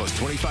 financing plus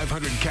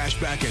 $2,500 cash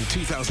back and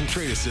 $2,000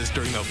 trade assist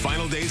during the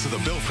final days of the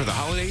Built for the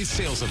Holidays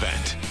sales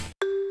event.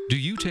 Do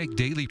you take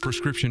daily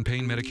prescription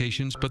pain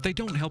medications, but they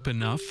don't help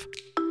enough?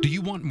 Do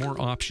you want more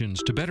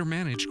options to better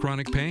manage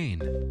chronic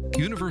pain?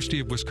 University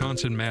of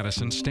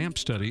Wisconsin-Madison STAMP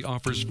Study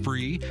offers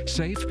free,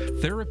 safe,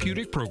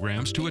 therapeutic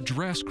programs to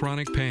address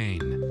chronic pain.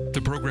 The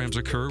programs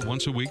occur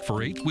once a week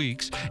for 8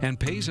 weeks and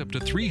pays up to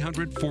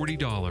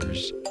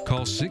 $340.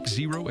 Call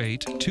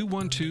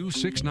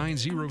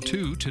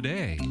 608-212-6902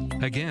 today.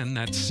 Again,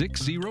 that's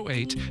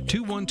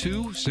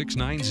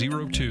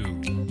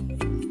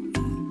 608-212-6902.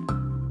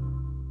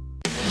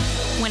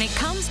 When it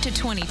comes to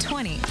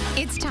 2020,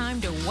 it's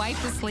time to wipe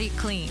the slate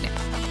clean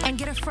and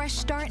get a fresh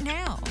start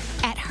now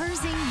at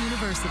Herzing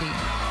University.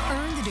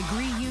 Earn the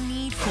degree you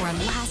need for a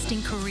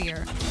lasting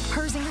career.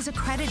 Herzing is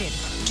accredited,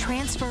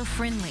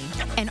 transfer-friendly,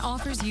 and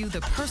offers you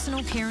the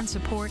personal care and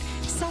support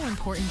so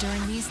important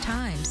during these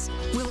times.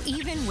 We'll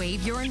even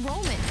waive your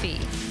enrollment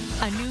fee.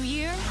 A new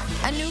year,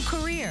 a new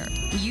career.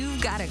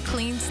 You've got a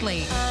clean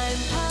slate. I'm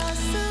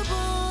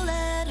possible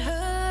at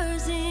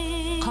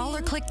Herzing. Call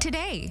or click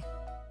today.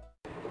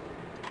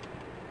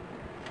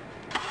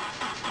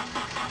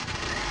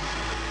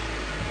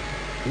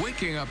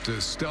 Waking up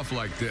to stuff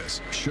like this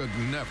should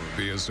never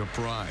be a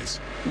surprise.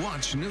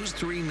 Watch News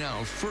 3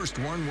 Now First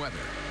Warn Weather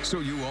so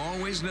you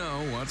always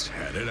know what's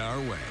headed our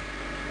way.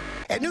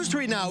 At News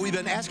 3 Now, we've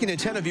been asking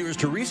antenna viewers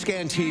to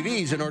rescan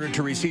TVs in order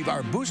to receive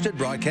our boosted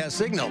broadcast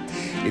signal.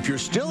 If you're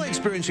still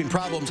experiencing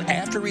problems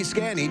after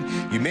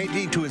rescanning, you may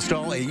need to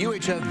install a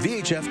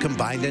UHF-VHF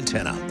combined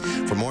antenna.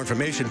 For more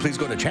information, please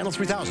go to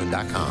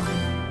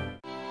channel3000.com.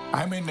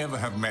 I may never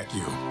have met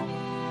you.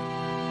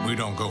 We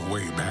don't go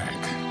way back.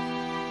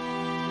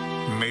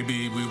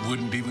 Maybe we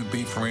wouldn't even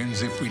be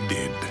friends if we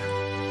did.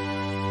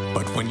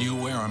 But when you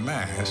wear a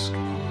mask,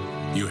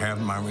 you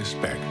have my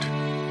respect.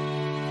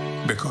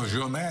 Because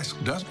your mask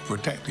doesn't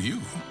protect you.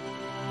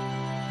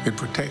 It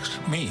protects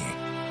me.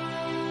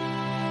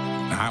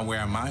 I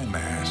wear my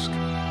mask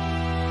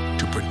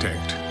to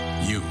protect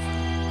you.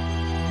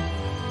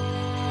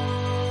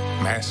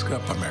 Mask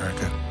up,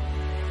 America.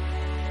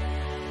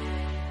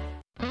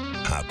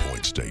 High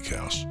Point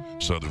Steakhouse,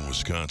 Southern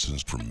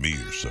Wisconsin's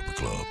premier supper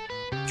club.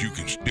 You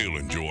can still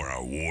enjoy our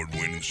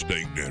award-winning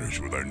steak dinners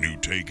with our new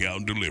takeout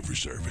and delivery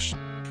service.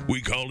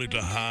 We call it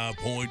the High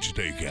Point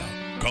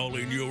Steakhouse. Call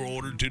in your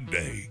order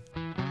today.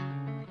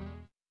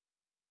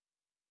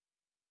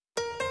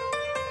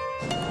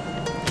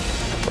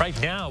 Right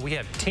now, we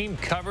have team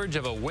coverage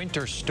of a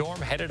winter storm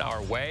headed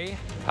our way,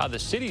 how the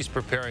city's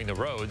preparing the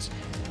roads,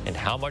 and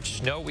how much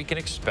snow we can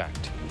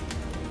expect.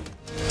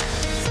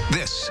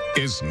 This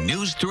is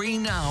News 3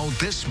 Now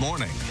This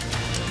Morning.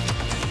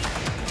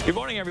 Good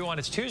morning, everyone.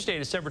 It's Tuesday,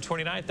 December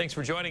 29th. Thanks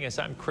for joining us.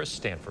 I'm Chris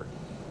Stanford.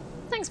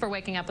 Thanks for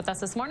waking up with us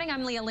this morning.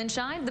 I'm Leah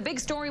Linscheid. The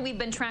big story we've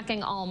been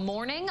tracking all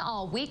morning,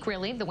 all week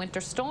really, the winter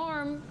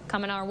storm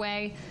coming our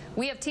way.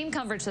 We have team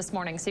coverage this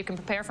morning so you can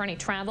prepare for any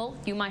travel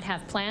you might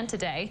have planned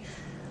today.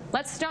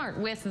 Let's start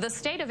with the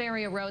state of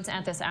area roads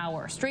at this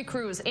hour. Street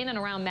crews in and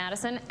around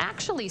Madison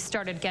actually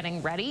started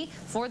getting ready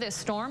for this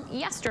storm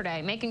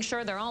yesterday, making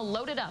sure they're all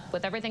loaded up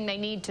with everything they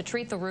need to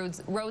treat the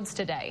roads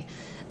today.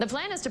 The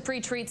plan is to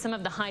pre-treat some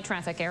of the high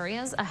traffic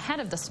areas ahead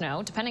of the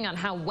snow, depending on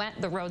how wet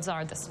the roads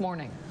are this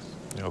morning.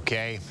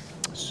 Okay,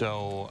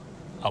 so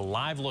a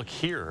live look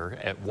here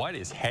at what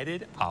is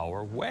headed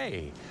our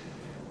way.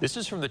 This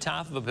is from the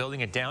top of a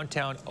building in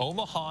downtown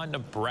Omaha,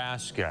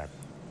 Nebraska.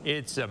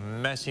 It's a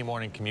messy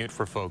morning commute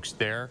for folks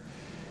there.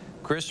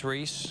 Chris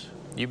Reese,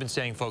 you've been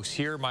saying folks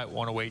here might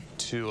want to wait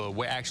to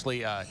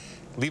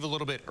leave a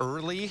little bit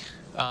early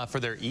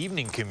for their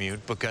evening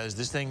commute because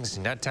this thing's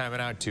not timing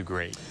out too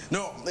great.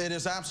 No, it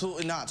is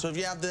absolutely not. So if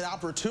you have the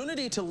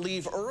opportunity to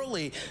leave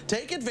early,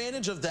 take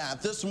advantage of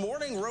that. This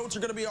morning, roads are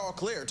going to be all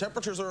clear.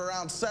 Temperatures are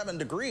around 7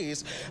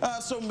 degrees,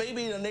 so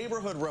maybe a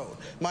neighborhood road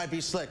might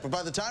be slick. But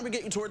by the time we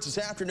get you towards this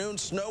afternoon,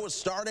 snow is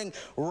starting.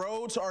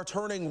 Roads are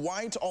turning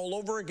white all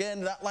over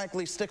again. That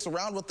likely sticks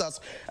around with us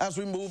as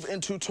we move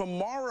into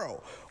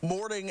tomorrow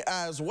morning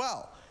as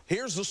well.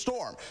 Here's the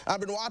storm.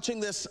 I've been watching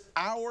this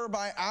hour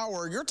by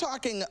hour. You're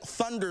talking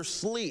thunder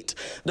sleet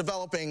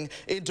developing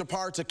into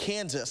parts of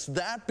Kansas.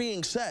 That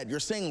being said, you're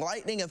seeing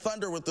lightning and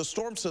thunder with the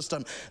storm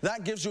system.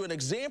 That gives you an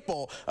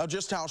example of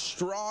just how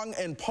strong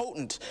and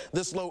potent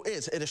this low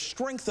is. It is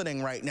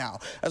strengthening right now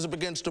as it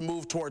begins to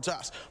move towards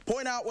us.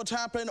 Point out what's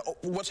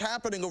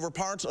happening over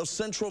parts of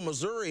central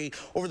Missouri.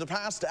 Over the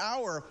past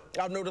hour,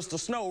 I've noticed the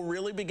snow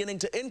really beginning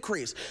to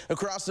increase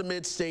across the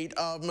mid-state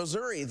of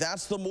Missouri.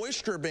 That's the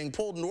moisture being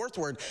pulled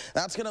northward.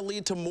 That's going to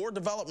lead to more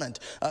development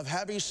of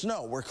heavy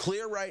snow. We're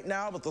clear right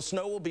now, but the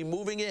snow will be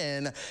moving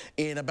in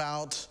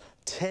about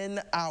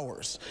 10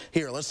 hours.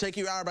 Here, let's take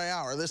you hour by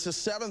hour. This is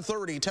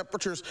 7:30.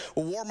 Temperatures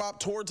will warm up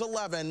towards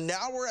 11.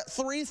 Now we're at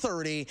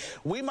 3:30.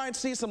 We might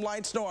see some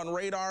light snow on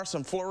radar,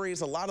 some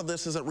flurries. A lot of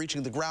this isn't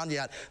reaching the ground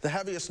yet. The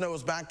heaviest snow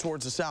is back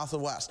towards the south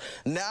and west.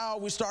 Now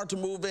we start to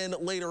move in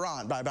later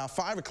on. By about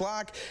 5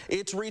 o'clock,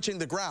 it's reaching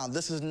the ground.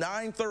 This is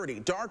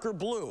 9:30. Darker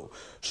blue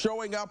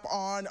showing up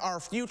on our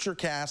future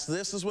cast.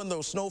 This is when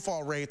those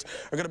snowfall rates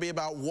are going to be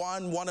about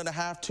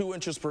 1.5, 2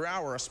 inches per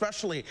hour,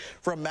 especially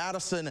from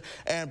Madison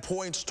and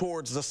points towards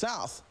the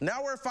south.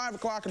 Now we're at 5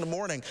 o'clock in the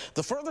morning.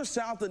 The further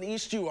south and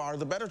east you are,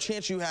 the better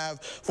chance you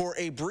have for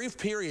a brief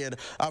period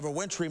of a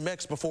wintry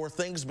mix before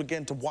things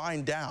begin to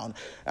wind down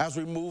as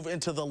we move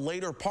into the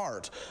later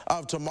part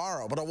of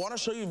tomorrow. But I want to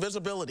show you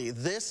visibility.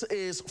 This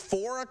is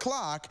 4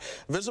 o'clock.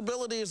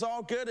 Visibility is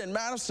all good in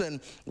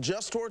Madison,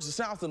 just towards the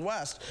south and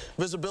west.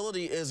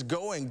 Visibility is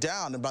going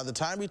down, and by the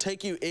time we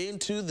take you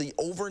into the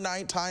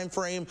overnight time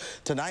frame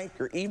tonight,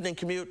 your evening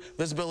commute,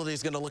 visibility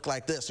is going to look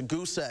like this.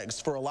 Goose eggs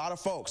for a lot of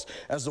folks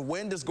as the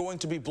wind is going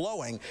to be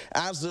blowing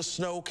as the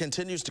snow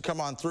continues to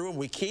come on through, and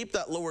we keep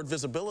that lowered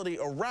visibility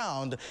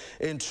around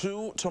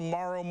into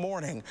tomorrow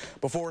morning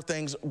before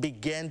things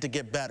begin to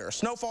get better.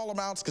 Snowfall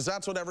amounts, because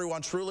that's what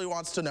everyone truly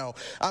wants to know.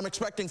 I'm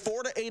expecting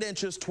 4 to 8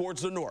 inches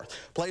towards the north.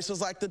 Places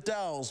like the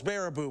Dells,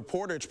 Baraboo,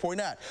 Portage,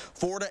 Poinette,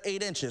 4 to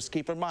 8 inches.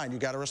 Keep in mind, you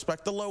got to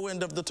respect the low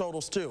end of the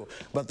totals too,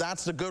 but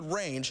that's the good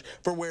range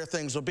for where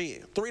things will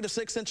be. 3 to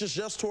 6 inches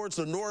just towards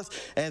the north,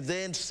 and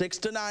then 6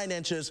 to 9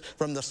 inches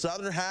from the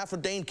southern half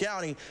of Dane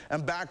County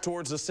and back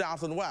towards the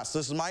south and west.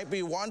 This might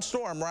be one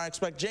storm where I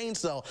expect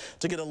Janesville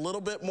to get a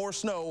little bit more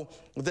snow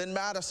than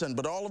Madison,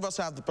 but all of us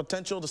have the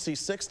potential to see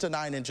 6 to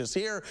 9 inches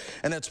here,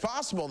 and it's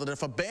possible that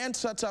if a band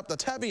sets up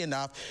that's heavy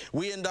enough,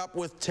 we end up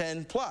with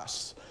 10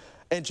 plus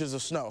inches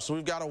of snow. So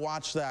we've got to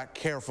watch that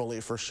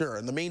carefully for sure.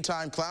 In the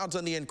meantime, clouds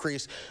on the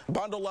increase.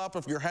 Bundle up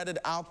if you're headed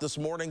out this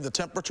morning. The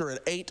temperature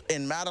at 8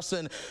 in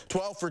Madison,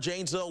 12 for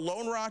Janesville,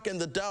 Lone Rock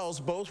and the Dells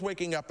both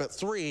waking up at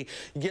 3.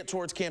 You get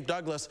towards Camp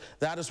Douglas,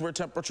 that is where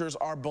temperatures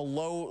are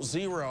below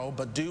 0,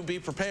 but do be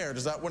prepared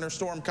as that winter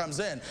storm comes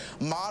in.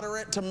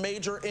 Moderate to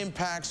major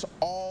impacts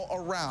all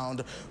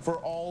around for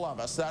all of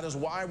us. That is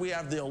why we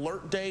have the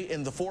alert day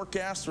in the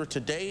forecast for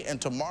today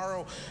and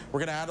tomorrow. We're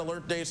going to add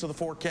alert days to the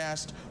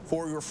forecast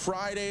for your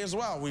Friday as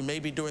well. We may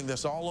be doing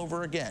this all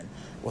over again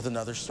with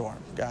another storm,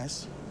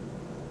 guys.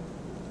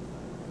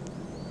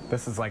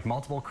 This is like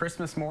multiple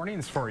Christmas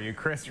mornings for you.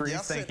 Chris Reese,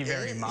 yes, thank you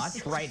very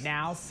much. Right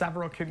now,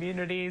 several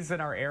communities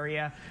in our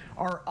area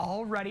are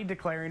already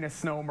declaring a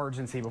snow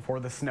emergency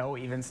before the snow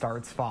even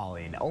starts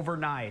falling.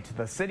 Overnight,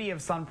 the city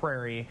of Sun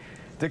Prairie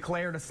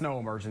declared a snow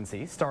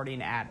emergency starting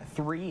at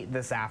 3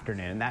 this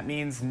afternoon. That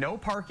means no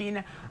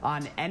parking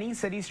on any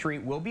city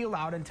street will be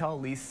allowed until at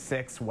least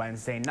 6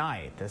 Wednesday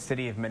night. The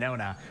city of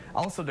Monona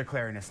also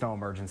declaring a snow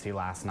emergency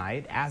last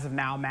night. As of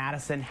now,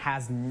 Madison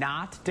has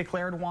not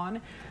declared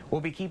one.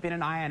 We'll be keeping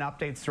an eye on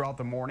updates throughout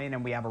the morning,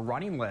 and we have a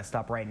running list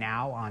up right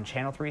now on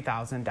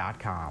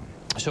channel3000.com.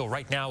 So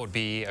right now would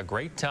be a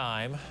great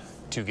time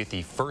to get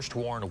the First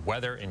Warn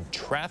Weather and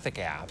Traffic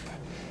app.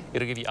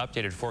 It'll give you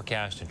updated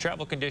forecast and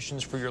travel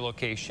conditions for your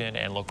location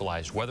and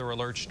localized weather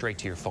alerts straight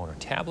to your phone or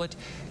tablet.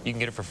 You can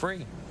get it for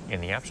free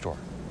in the App Store.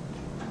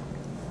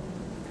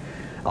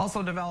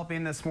 Also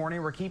developing this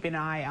morning, we're keeping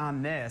an eye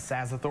on this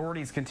as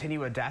authorities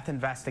continue a death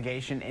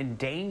investigation in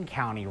Dane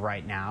County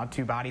right now.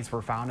 2 bodies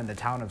were found in the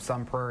town of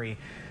Sun Prairie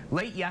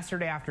late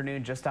yesterday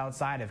afternoon just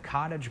outside of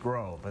Cottage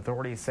Grove.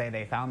 Authorities say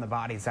they found the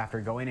bodies after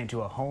going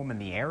into a home in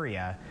the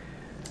area.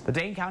 The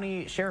Dane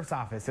County Sheriff's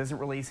Office isn't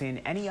releasing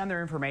any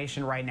other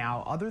information right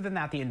now other than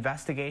that the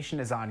investigation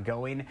is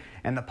ongoing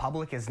and the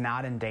public is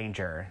not in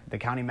danger. The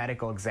county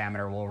medical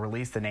examiner will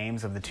release the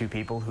names of the 2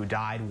 people who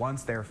died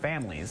once their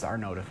families are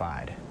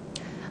notified.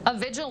 A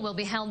vigil will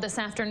be held this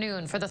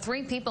afternoon for the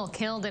 3 people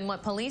killed in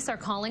what police are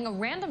calling a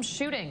random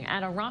shooting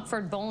at a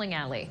Rockford bowling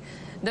alley.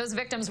 Those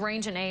victims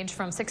range in age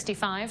from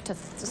 65 to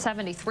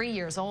 73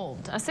 years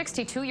old. A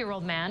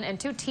 62-year-old man and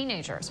 2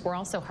 teenagers were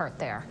also hurt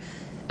there.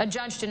 A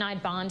judge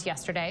denied bond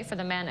yesterday for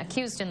the man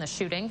accused in the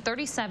shooting,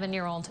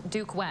 37-year-old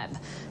Duke Webb.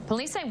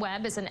 Police say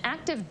Webb is an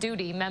active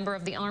duty member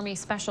of the Army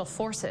Special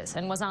Forces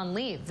and was on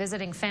leave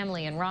visiting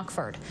family in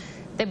Rockford.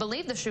 They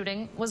believe the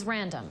shooting was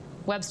random.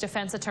 Webb's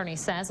defense attorney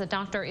says a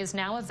doctor is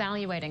now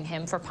evaluating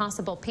him for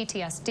possible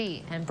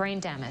PTSD and brain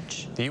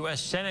damage. The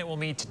U.S. Senate will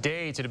meet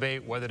today to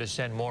debate whether to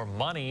send more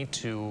money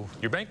to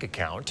your bank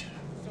account.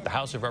 The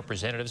House of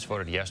Representatives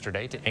voted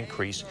yesterday to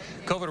increase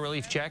COVID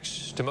relief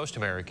checks to most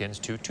Americans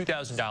to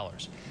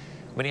 $2,000.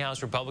 Many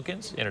House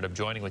Republicans ended up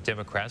joining with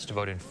Democrats to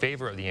vote in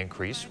favor of the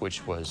increase,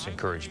 which was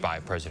encouraged by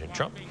President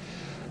Trump.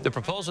 The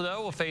proposal,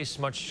 though, will face a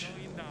much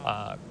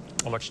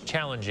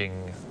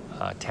challenging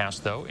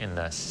task, though, in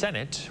the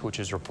Senate,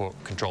 which is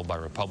controlled by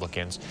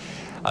Republicans.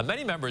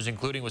 Many members,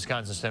 including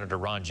Wisconsin Senator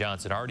Ron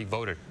Johnson, already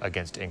voted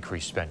against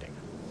increased spending.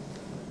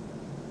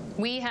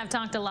 We have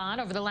talked a lot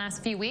over the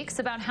last few weeks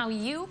about how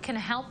you can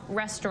help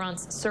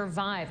restaurants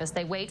survive as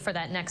they wait for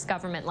that next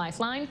government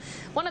lifeline.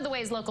 One of the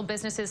ways local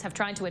businesses have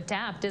tried to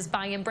adapt is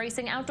by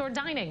embracing outdoor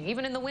dining,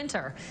 even in the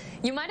winter.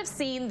 You might have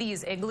seen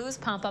these igloos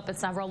pop up at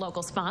several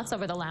local spots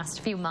over the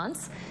last few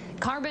months.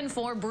 Carbon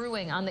 4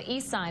 Brewing on the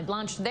east side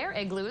launched their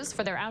igloos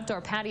for their outdoor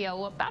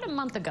patio about a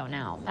month ago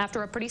now.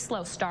 After a pretty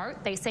slow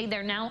start, they say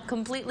they're now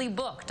completely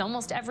booked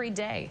almost every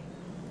day.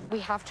 We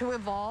have to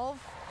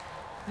evolve.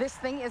 This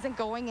thing isn't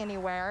going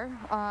anywhere,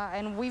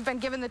 and we've been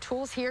given the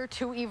tools here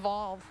to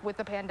evolve with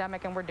the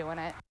pandemic, and we're doing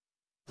it.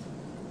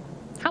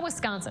 How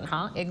Wisconsin,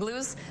 huh?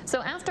 Igloos?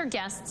 So after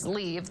guests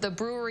leave, the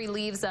brewery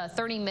leaves a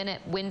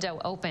 30-minute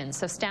window open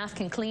so staff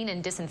can clean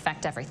and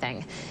disinfect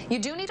everything. You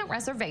do need a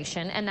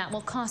reservation, and that will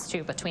cost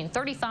you between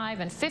 $35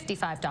 and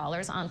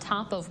 $55 on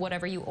top of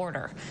whatever you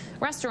order.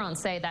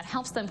 Restaurants say that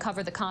helps them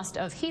cover the cost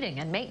of heating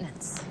and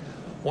maintenance.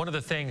 One of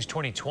the things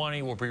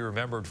 2020 will be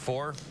remembered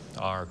for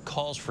are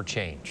calls for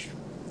change.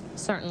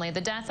 Certainly.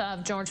 The death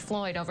of George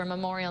Floyd over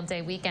Memorial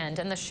Day weekend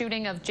and the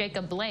shooting of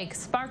Jacob Blake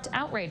sparked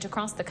outrage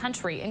across the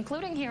country,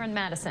 including here in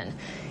Madison.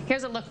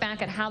 Here's a look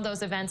back at how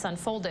those events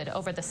unfolded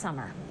over the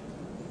summer.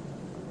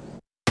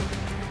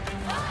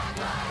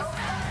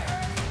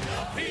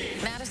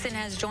 Madison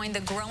has joined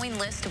the growing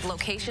list of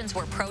locations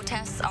where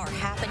protests are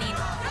happening.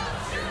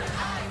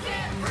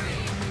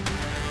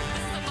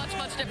 This is a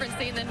much different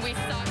scene than we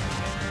saw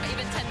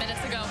even 10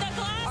 minutes ago. The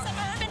glass of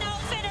Urban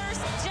Outfitters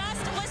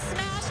just was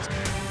smashed.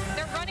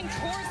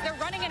 They're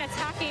running and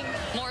attacking.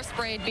 More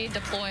spray being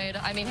deployed.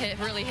 I mean,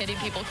 really hitting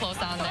people close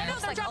on there. Oh, no,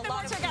 they're dropping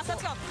more tear gas.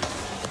 Let's go.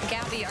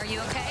 Gabby, are you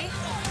okay?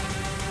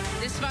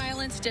 This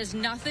violence does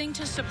nothing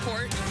to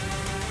support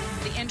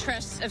the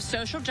interests of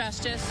social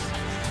justice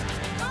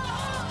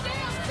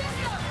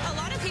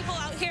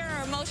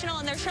emotional,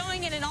 and they're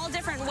showing it in all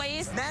different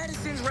ways.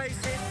 Madison's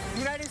racist,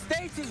 United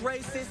States is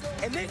racist,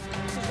 and this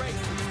is racist.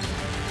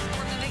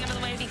 We're moving out of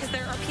the way because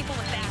there are people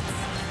with bats.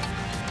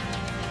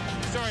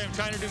 Sorry, I'm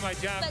trying to do my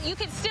job. But you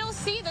can still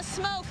see the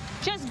smoke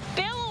just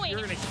billowing.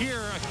 You're going to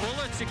hear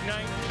bullets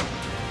ignite.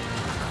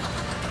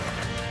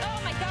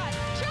 Oh, my God.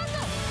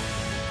 Joseph!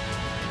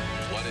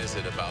 What is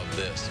it about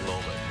this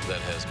moment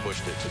that has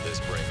pushed it to this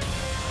brink?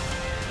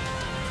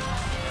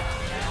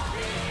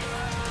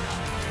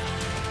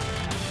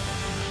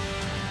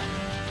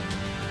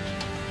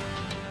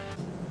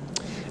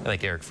 I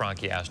think Eric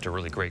Franke asked a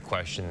really great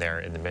question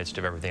there in the midst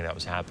of everything that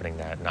was happening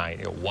that night.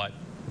 You know, what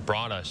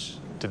brought us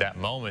to that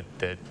moment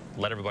that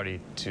led everybody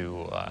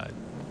to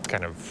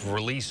kind of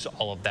release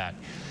all of that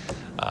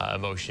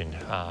emotion?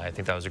 I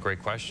think that was a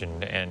great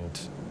question. And,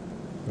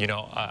 you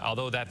know,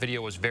 although that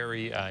video was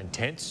very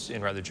intense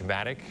and rather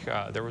dramatic,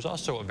 there was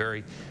also a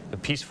very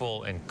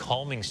peaceful and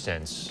calming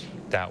sense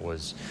that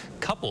was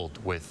coupled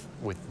with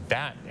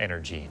that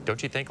energy.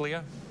 Don't you think,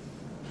 Leah?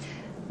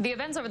 The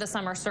events over the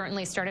summer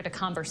certainly started a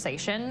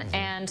conversation,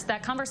 and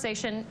that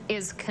conversation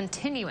is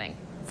continuing.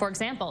 For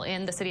example,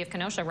 in the city of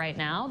Kenosha right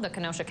now, the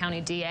Kenosha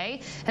County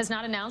DA has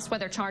not announced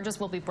whether charges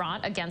will be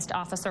brought against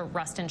Officer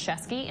Rustin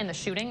Shesky in the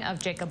shooting of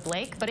Jacob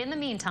Blake. But in the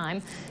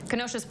meantime,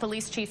 Kenosha's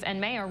police chief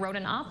and mayor wrote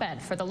an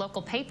op-ed for the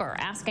local paper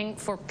asking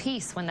for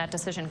peace when that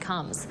decision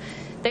comes.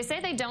 They say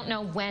they don't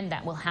know when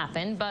that will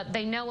happen, but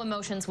they know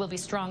emotions will be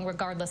strong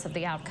regardless of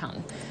the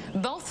outcome.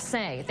 Both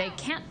say they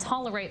can't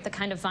tolerate the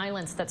kind of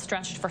violence that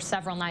stretched for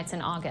several nights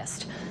in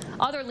August.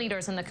 Other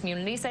leaders in the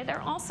community say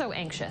they're also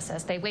anxious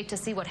as they wait to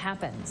see what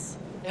happens.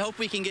 I hope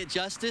we can get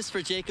justice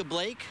for Jacob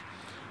Blake.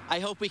 I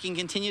hope we can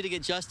continue to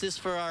get justice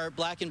for our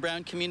black and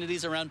brown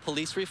communities around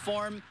police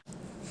reform.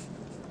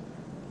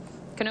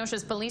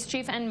 Kenosha's police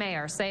chief and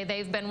mayor say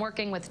they've been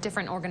working with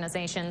different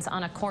organizations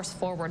on a course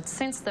forward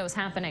since those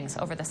happenings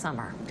over the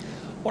summer.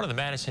 One of the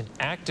Madison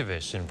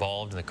activists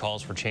involved in the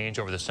calls for change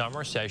over the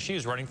summer says she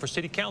is running for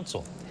city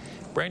council.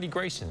 Brandy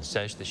Grayson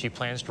says that she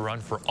plans to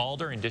run for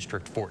Alder in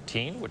District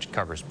 14, which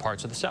covers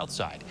parts of the South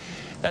Side.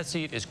 That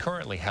seat is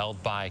currently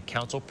held by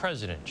Council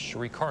President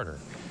Cherie Carter.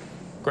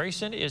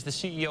 Grayson is the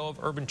CEO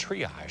of Urban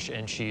Triage,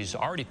 and she's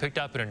already picked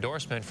up an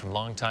endorsement from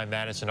longtime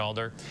Madison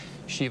Alder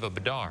Shiva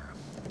Badar.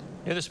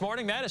 This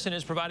morning, Madison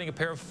is providing a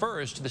pair of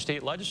furs to the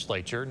state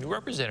legislature. New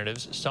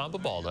representatives Samba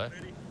Balda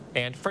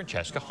and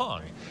Francesca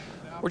Hong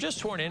were just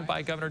sworn in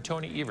by Governor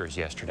Tony Evers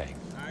yesterday.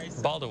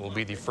 Balda will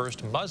be the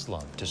first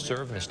Muslim to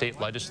serve in the state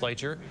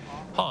legislature.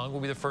 Hong will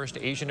be the first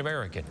Asian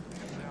American.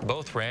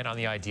 Both ran on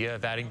the idea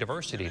of adding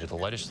diversity to the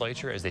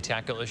legislature as they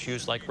tackle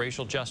issues like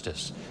racial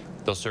justice.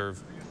 They'll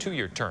serve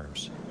 2-year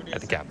terms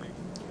at the Capitol.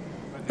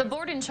 The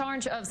board in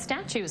charge of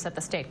statues at the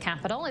state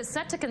capitol is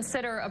set to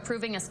consider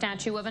approving a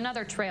statue of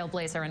another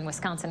trailblazer in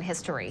Wisconsin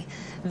history.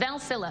 Val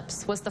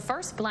Phillips was the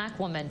first black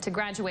woman to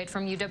graduate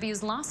from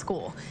UW's law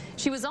school.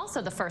 She was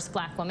also the first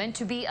black woman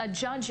to be a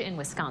judge in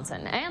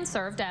Wisconsin and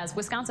served as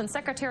Wisconsin's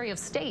Secretary of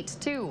State,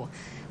 too.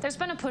 There's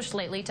been a push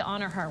lately to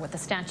honor her with a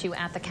statue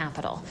at the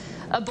Capitol.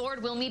 A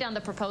board will meet on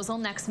the proposal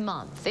next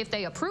month. If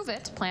they approve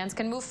it, plans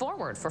can move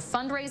forward for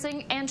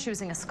fundraising and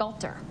choosing a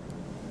sculptor.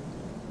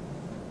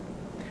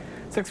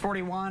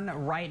 6:41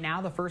 right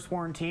now. The First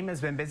Warn team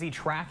has been busy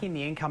tracking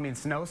the incoming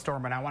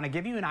snowstorm, and I want to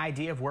give you an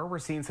idea of where we're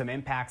seeing some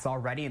impacts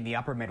already in the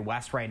upper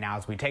Midwest right now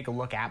as we take a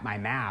look at my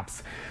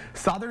maps.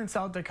 Southern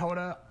South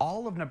Dakota,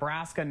 all of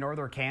Nebraska,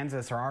 northern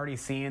Kansas are already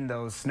seeing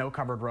those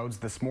snow-covered roads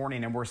this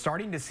morning, and we're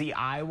starting to see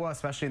Iowa,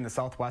 especially in the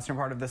southwestern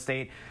part of the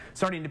state,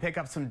 starting to pick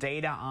up some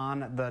data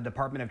on the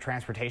Department of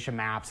Transportation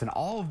maps, and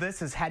all of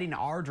this is heading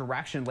our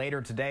direction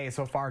later today.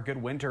 So far, good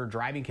winter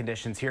driving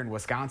conditions here in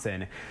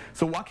Wisconsin.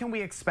 So what can we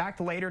expect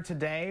later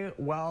today?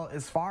 Well,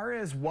 as far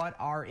as what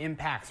our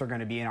impacts are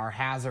going to be and our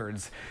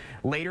hazards,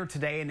 later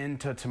today and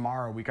into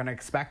tomorrow, we're going to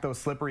expect those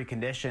slippery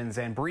conditions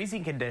and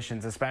breezing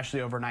conditions,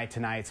 especially overnight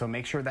tonight. So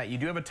make sure that you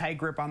do have a tight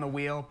grip on the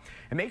wheel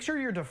and make sure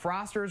your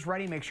defroster is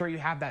ready. Make sure you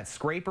have that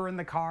scraper in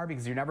the car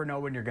because you never know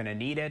when you're going to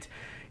need it.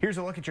 Here's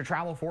a look at your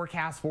travel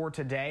forecast for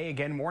today.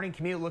 Again, morning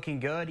commute looking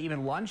good.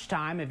 Even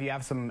lunchtime, if you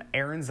have some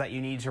errands that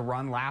you need to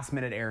run,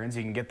 last-minute errands,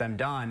 you can get them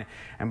done.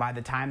 And by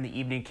the time the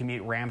evening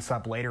commute ramps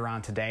up later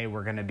on today,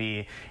 we're going to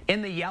be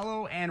in the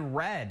yellow and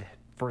red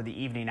for the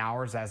evening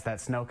hours as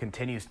that snow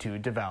continues to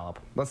develop.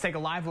 Let's take a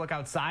live look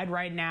outside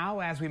right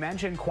now. As we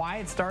mentioned,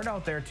 quiet start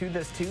out there to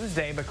this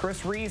Tuesday, but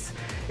Chris Reese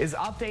is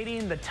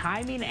updating the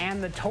timing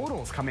and the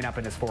totals coming up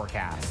in his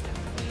forecast.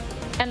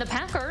 And the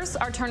Packers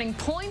are turning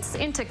points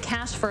into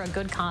cash for a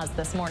good cause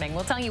this morning.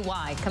 We'll tell you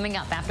why coming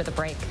up after the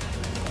break.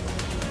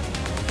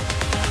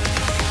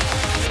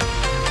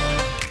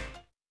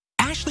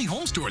 Ashley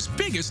Home Store's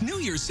biggest New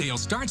Year's sale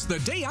starts the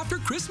day after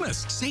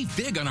Christmas. Save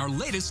big on our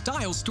latest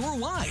styles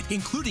store-wide,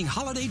 including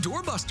holiday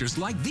doorbusters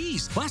like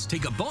these. Plus,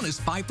 take a bonus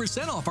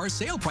 5% off our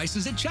sale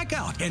prices at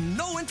checkout and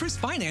no interest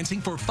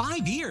financing for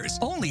 5 years.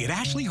 Only at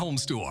Ashley Home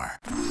Store.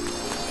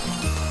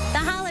 The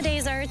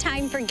holidays are a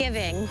time for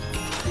giving.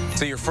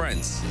 To your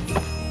friends,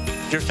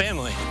 your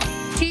family,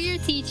 to your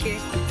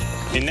teachers,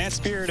 In that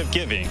spirit of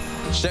giving,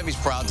 Chevy's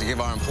proud to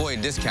give our employee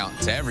discount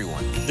to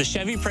everyone. the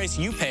Chevy price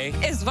you pay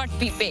Is what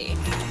we pay.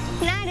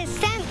 Not a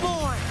cent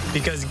more.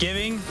 because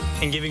giving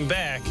and giving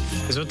back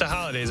is what the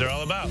holidays are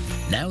all about.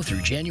 Now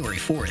through January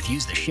 4th,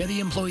 use the Chevy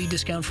employee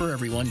discount for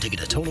everyone to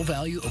get a total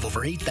value of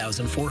over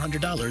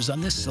 $8,400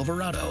 on this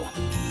Silverado.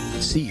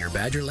 See your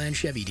Badgerland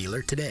Chevy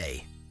dealer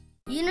today.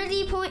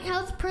 Unity Point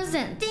Health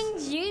presents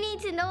things you need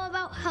to know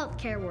about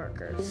healthcare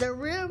workers. They're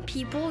real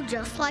people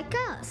just like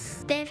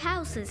us. They have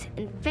houses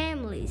and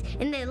families,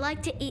 and they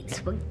like to eat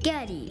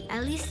spaghetti.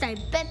 At least I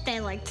bet they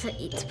like to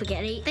eat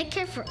spaghetti. They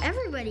care for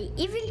everybody,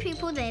 even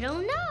people they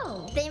don't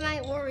know. They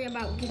might worry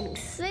about getting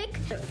sick,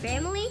 their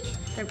family,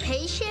 their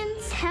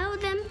patients. Tell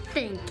them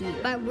thank you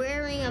by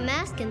wearing a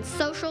mask and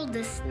social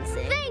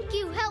distancing. Thank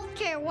you,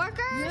 healthcare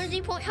workers.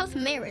 Unity Point Health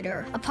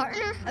Meritor, a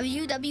partner of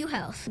UW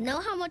Health. Know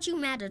how much you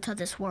matter to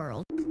this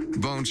world.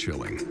 Bone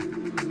chilling,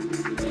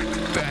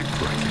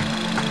 backbreaking,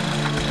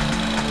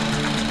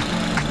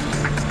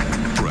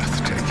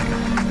 breathtaking.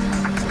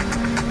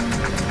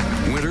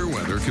 Winter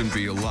weather can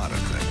be a lot of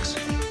things,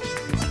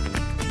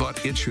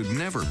 but it should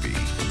never be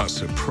a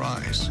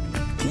surprise.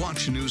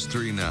 Watch News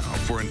 3 Now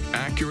for an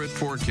accurate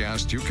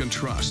forecast you can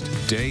trust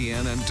day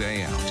in and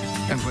day out.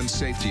 And when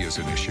safety is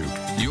an issue,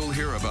 you'll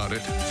hear about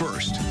it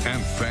first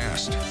and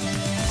fast.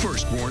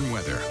 First Warn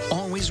Weather,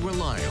 always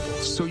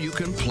reliable so you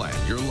can plan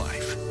your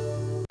life.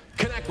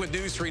 Connect with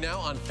News 3 Now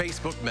on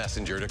Facebook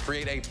Messenger to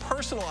create a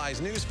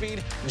personalized news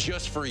feed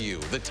just for you.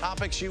 The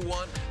topics you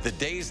want, the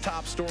day's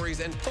top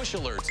stories, and push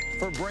alerts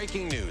for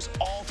breaking news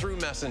all through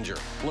Messenger.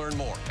 Learn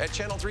more at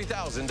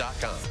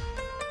channel3000.com.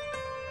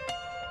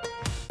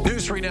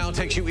 News 3 Now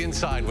takes you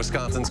inside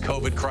Wisconsin's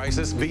COVID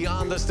crisis,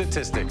 beyond the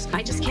statistics.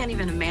 I just can't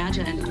even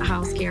imagine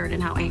how scared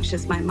and how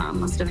anxious my mom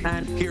must have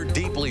been. Hear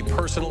deeply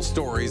personal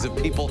stories of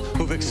people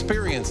who've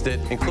experienced it,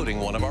 including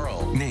one of our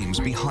own. Names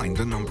behind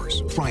the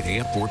numbers, Friday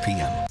at 4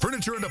 p.m.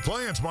 Furniture and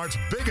Appliance Mart's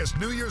biggest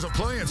New Year's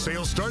appliance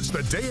sale starts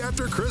the day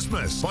after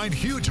Christmas. Find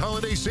huge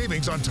holiday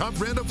savings on top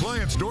brand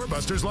appliance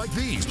doorbusters like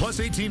these, plus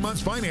 18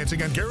 months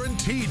financing and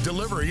guaranteed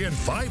delivery in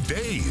 5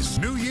 days.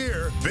 New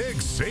year,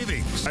 big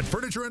savings at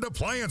Furniture and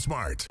Appliance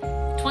Mart.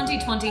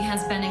 2020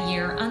 has been a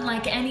year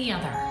unlike any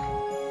other.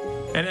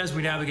 And as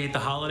we navigate the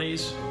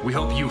holidays, we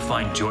hope you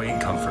find joy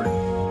and comfort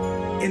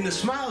in the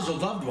smiles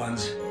of loved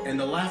ones and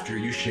the laughter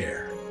you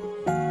share.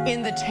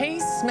 In the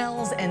tastes,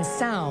 smells, and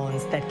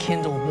sounds that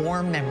kindle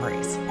warm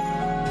memories.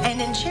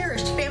 And in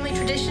cherished family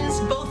traditions,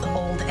 both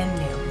old and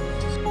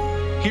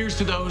new. Here's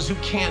to those who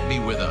can't be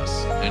with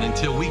us. And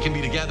until we can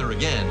be together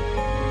again,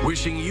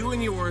 wishing you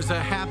and yours a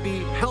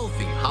happy,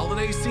 healthy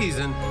holiday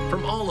season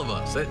from all of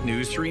us at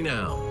News 3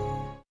 Now.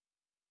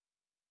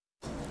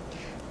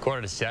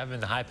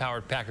 6:45, the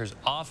high-powered Packers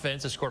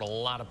offense has scored a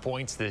lot of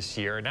points this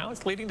year. Now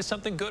it's leading to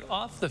something good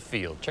off the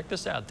field. Check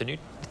this out. The new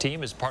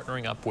team is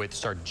partnering up with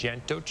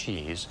Sargento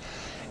Cheese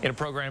in a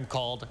program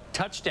called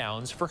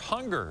Touchdowns for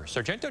Hunger.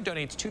 Sargento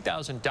donates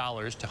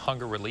 $2,000 to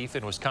hunger relief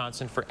in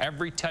Wisconsin for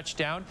every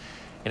touchdown.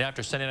 And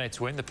after Sunday night's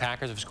win, the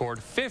Packers have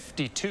scored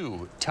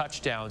 52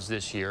 touchdowns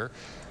this year,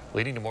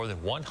 leading to more than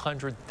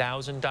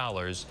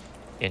 $100,000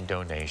 in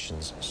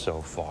donations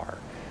so far.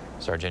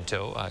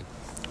 Sargento,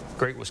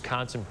 great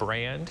Wisconsin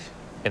brand,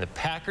 and the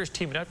Packers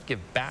teaming up to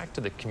give back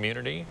to the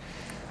community.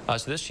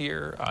 So this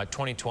year,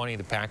 2020,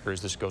 the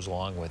Packers, this goes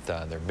along with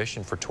their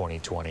mission for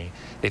 2020.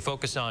 They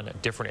focus on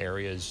different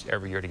areas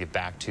every year to get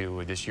back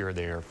to. This year,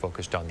 they are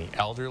focused on the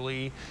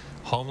elderly,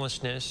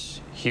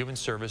 homelessness, human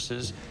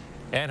services,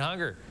 and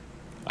hunger.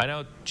 I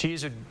know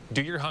cheese would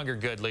do your hunger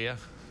good, Leah.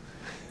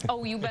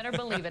 Oh, you better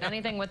believe it.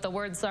 Anything with the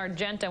word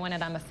Sargento in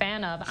it, I'm a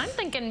fan of. I'm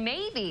thinking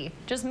maybe,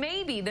 just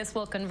maybe, this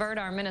will convert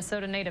our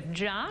Minnesota native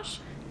Josh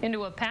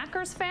into a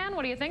Packers fan.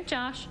 What do you think,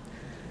 Josh?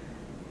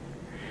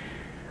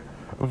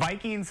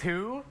 Vikings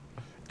who?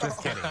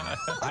 Just kidding.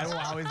 I will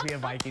always be a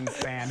Vikings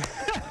fan.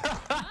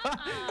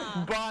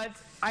 But,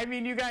 I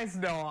mean, you guys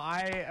know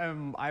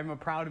I'm a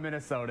proud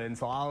Minnesotan,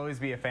 so I'll always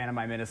be a fan of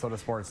my Minnesota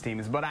sports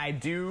teams. But I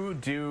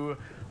do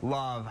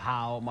love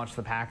how much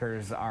the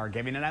Packers are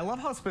giving, and I love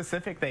how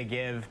specific they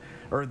give,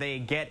 or they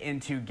get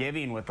into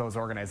giving with those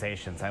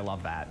organizations. I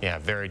love that. Yeah,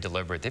 very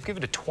deliberate. They've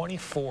given to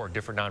 24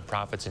 different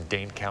nonprofits in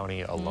Dane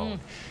County alone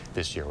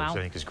this year, which I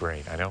think is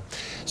great. I know.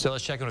 So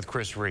let's check in with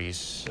Chris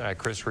Reese.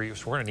 Chris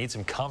Reese, we're going to need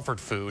some comfort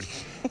food.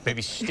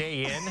 Maybe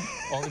stay in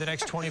over the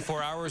next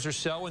 24 hours or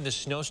so when the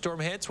snowstorm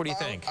hits. What do you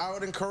think? I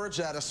would encourage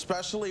that,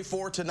 especially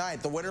for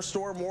tonight. The winter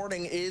storm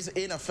warning is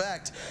in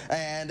effect,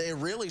 and it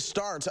really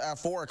starts at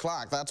 4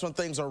 o'clock. That's when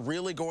things are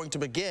really going to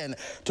begin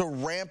to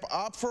ramp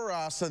up for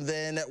us, and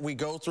then we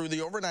go through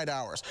the overnight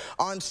hours.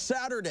 On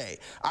Saturday,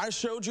 I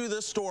showed you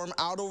this storm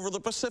out over the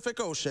Pacific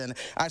Ocean.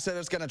 I said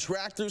it's going to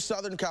track through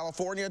Southern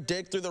California,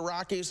 dig through the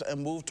Rockies,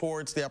 and move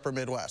towards the upper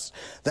Midwest.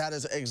 That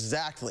is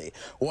exactly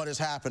what has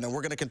happened, and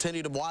we're going to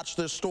continue to watch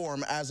this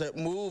storm as it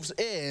moves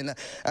in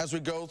as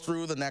we go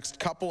through the next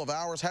couple of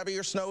hours.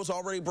 Heavier snows already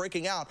already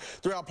breaking out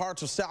throughout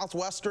parts of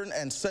southwestern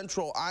and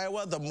central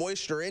Iowa. The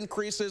moisture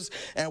increases,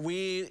 and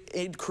we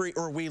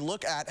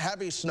look at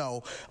heavy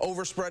snow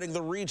overspreading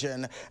the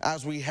region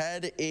as we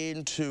head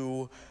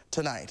into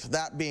tonight.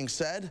 That being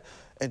said,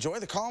 enjoy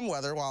the calm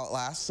weather while it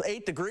lasts.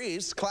 8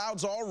 degrees.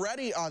 Clouds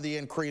already on the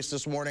increase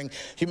this morning.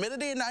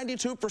 Humidity at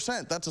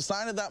 92%. That's a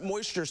sign of that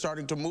moisture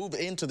starting to move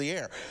into the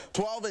air.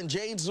 12 in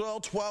Janesville,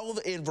 12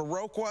 in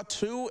Viroqua,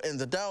 2 in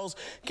the Dells.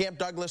 Camp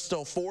Douglas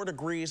still 4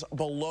 degrees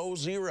below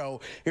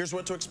zero. Here's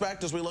what to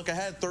expect as we look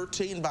ahead.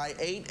 13 by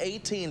 8,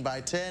 18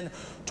 by 10,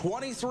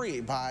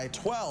 23 by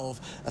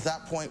 12. At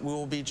that point, we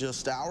will be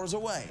just hours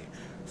away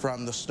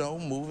from the snow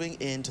moving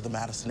into the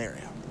Madison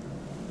area.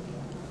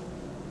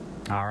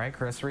 All right,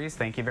 Chris Reese,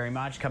 thank you very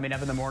much. Coming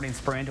up in the morning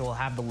sprint, we'll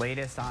have the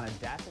latest on a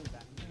death.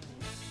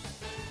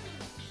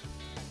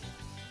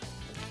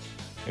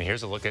 And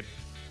here's a look at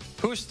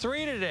who's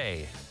 3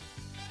 today.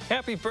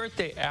 Happy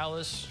birthday,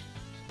 Alice.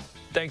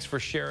 Thanks for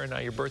sharing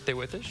your birthday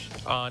with us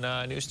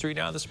on News 3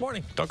 Now this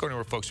morning. Don't go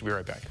anywhere, folks. We'll be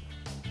right back.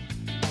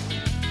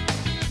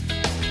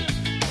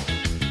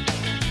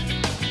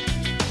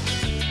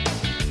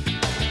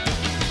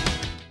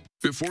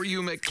 Before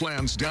you make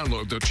plans,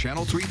 download the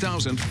Channel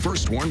 3000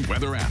 First Warn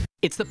Weather app.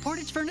 It's the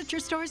Portage Furniture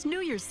Store's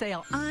New Year's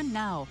sale on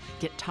now.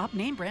 Get top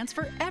name brands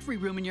for every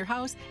room in your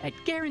house at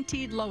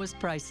guaranteed lowest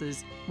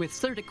prices. With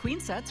Serta Queen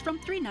sets from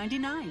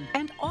 $3.99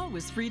 and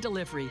always free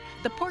delivery.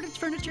 The Portage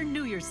Furniture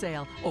New Year's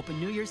sale. Open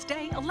New Year's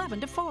Day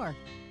 11 to 4.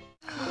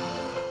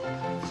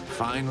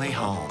 Finally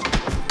home.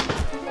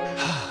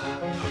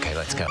 Okay,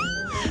 let's go.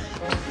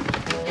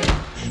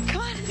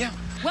 Come on. Yeah.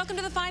 Welcome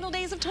to the final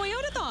days of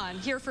Toyotathon.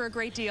 Here for a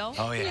great deal.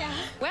 Oh, yeah.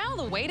 Well,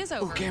 the wait is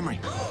over. Oh, Camry.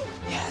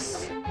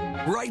 Yes.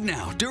 Right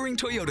now, during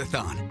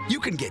Toyotathon,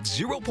 you can get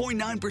 0.9%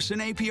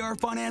 APR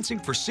financing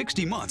for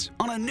 60 months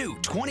on a new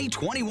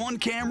 2021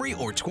 Camry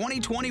or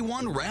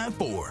 2021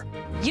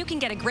 RAV4. You can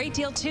get a great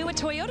deal, too, at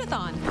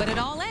Toyotathon, but it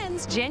all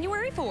ends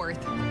January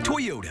 4th.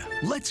 Toyota,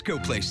 let's go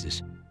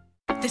places.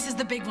 This is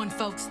the big one,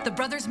 folks. The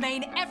Brothers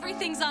Main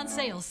Everything's on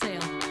Sale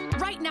sale.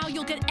 Right now,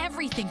 you'll get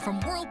everything from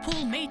Whirlpool,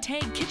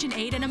 Maytag,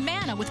 KitchenAid, and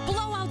Amana with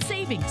blowout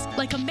savings,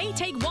 like a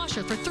Maytag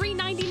washer for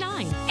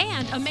 $3.99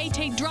 and a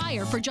Maytag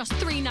dryer for just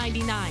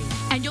 $3.99.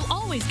 And you'll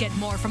always get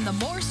more from the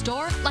More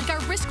store, like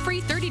our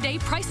risk-free 30-day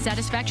price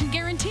satisfaction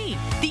guarantee.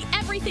 The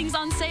Everything's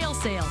on Sale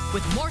sale,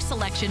 with more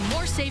selection,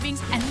 more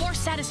savings, and more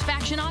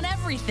satisfaction on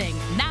everything.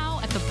 Now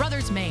at the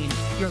Brothers Main,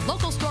 your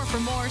local store for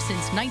more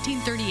since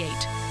 1938.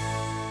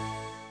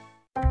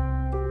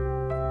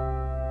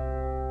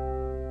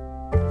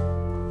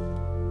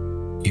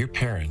 Your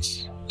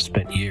parents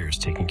spent years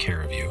taking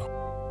care of you,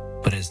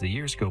 but as the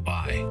years go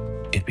by,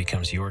 it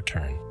becomes your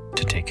turn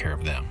to take care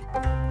of them.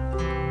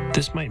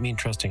 This might mean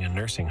trusting a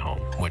nursing home,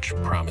 which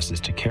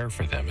promises to care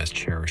for them as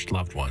cherished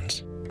loved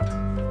ones.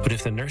 But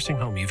if the nursing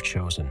home you've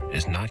chosen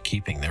is not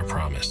keeping their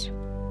promise,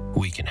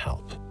 we can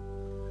help.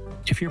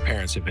 If your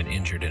parents have been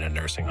injured in a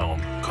nursing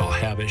home, call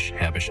Habish,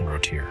 and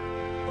Rotier.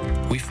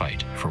 We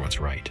fight for what's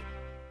right.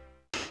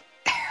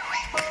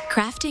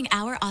 Crafting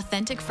our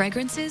authentic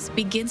fragrances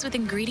begins with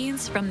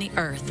ingredients from the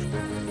earth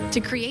to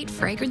create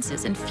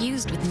fragrances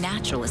infused with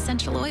natural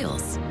essential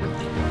oils.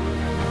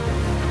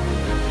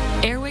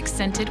 Airwick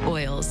Scented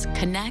Oils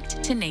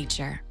connect to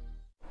nature.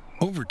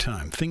 Over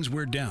time, things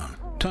wear down.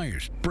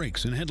 Tires,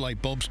 brakes, and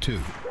headlight bulbs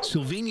too.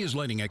 Sylvania's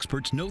lighting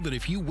experts know that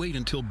if you wait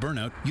until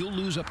burnout, you'll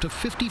lose up to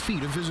 50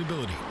 feet of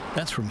visibility.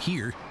 That's from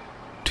here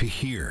to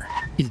here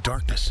in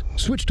darkness.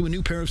 Switch to a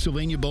new pair of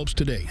Sylvania bulbs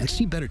today and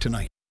see better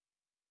tonight.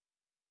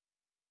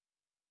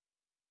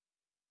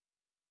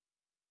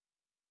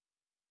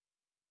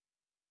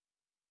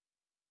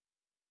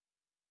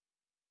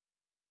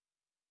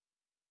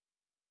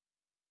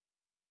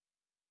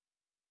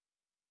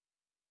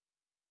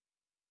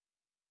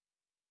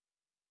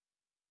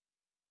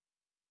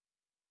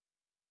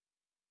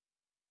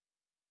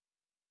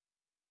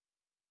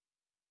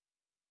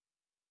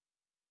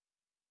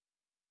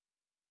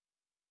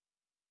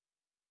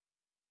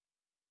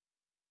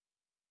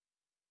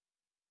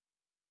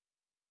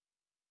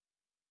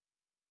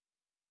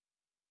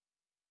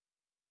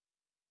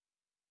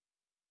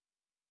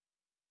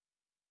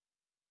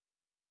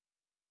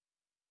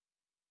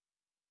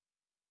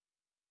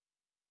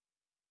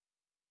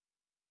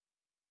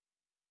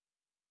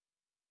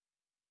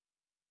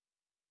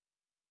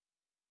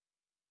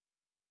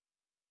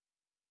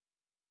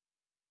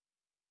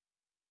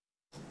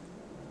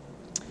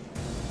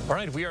 All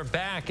right, we are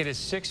back. It is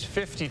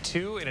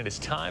 6:52, and it is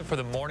time for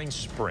the morning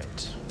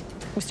sprint.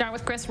 We start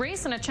with Chris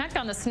Reese and a check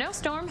on the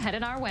snowstorm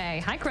headed our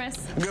way. Hi, Chris.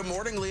 Good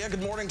morning, Leah.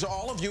 Good morning to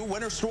all of you.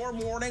 Winter storm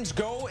warnings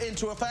go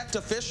into effect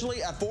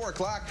officially at 4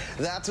 o'clock.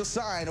 That's a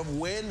sign of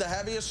when the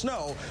heaviest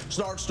snow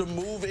starts to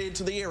move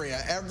into the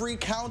area. Every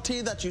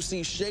county that you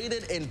see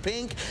shaded in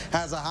pink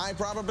has a high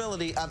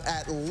probability of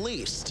at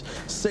least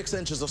 6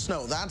 inches of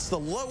snow. That's the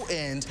low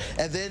end.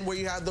 And then where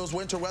you have those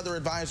winter weather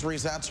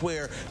advisories, that's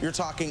where you're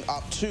talking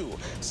up to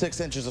 6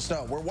 inches of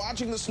snow. We're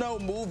watching the snow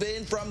move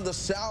in from the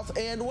south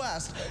and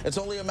west. It's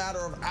only a matter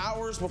of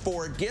hours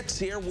before it gets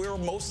here. We're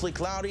mostly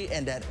cloudy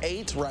and at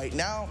 8 right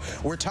now.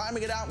 We're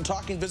timing it out and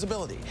talking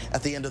visibility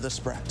at the end of the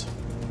sprint.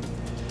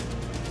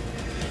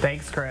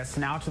 Thanks, Chris.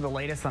 Now to the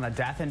latest on a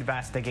death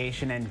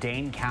investigation in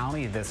Dane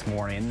County this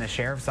morning. The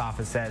sheriff's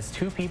office says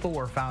 2 people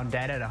were found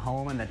dead at a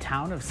home in the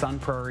town of Sun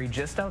Prairie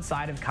just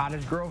outside of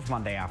Cottage Grove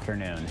Monday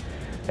afternoon.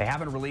 They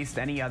haven't released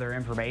any other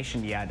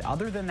information yet.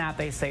 Other than that,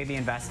 they say the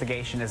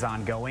investigation is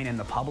ongoing and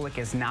the public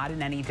is not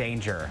in any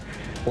danger.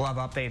 We'll have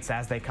updates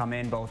as they come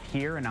in both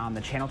here and on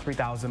the Channel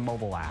 3000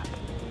 mobile app.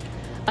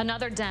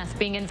 Another death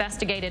being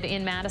investigated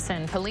in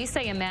Madison. Police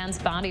say a man's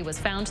body was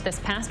found this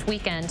past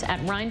weekend at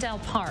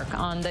Rindell Park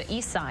on the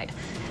east side.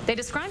 They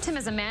described him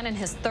as a man in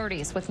his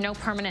 30s with no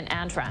permanent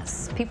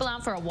address. People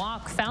out for a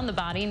walk found the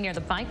body near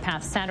the bike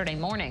path Saturday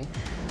morning.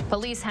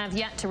 Police have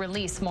yet to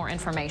release more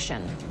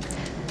information.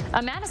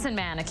 A Madison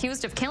man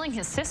accused of killing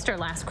his sister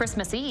last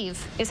Christmas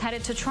Eve is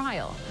headed to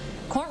trial.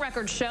 Court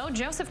records show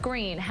Joseph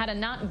Green had a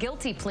not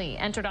guilty plea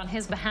entered on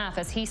his behalf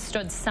as he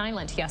stood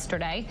silent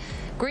yesterday.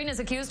 Green is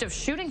accused of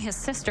shooting his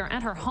sister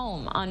at her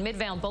home on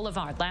Midvale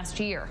Boulevard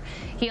last year.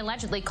 He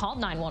allegedly called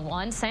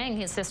 911 saying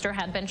his sister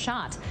had been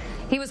shot.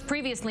 He was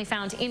previously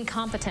found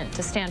incompetent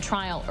to stand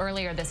trial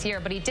earlier this year,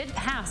 but he did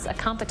pass a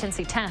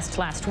competency test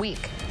last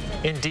week.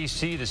 In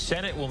D.C., the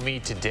Senate will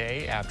meet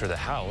today after the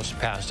House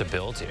passed a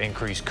bill to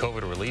increase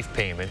COVID relief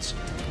payments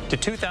to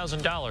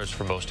 $2,000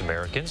 for most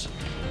Americans.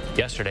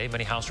 Yesterday,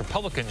 many House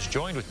Republicans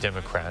joined with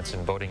Democrats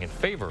in voting in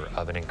favor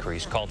of an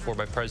increase called for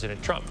by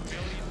President Trump.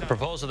 The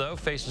proposal, though,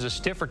 faces a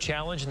stiffer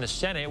challenge in the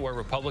Senate, where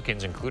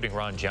Republicans, including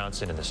Ron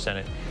Johnson in the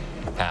Senate,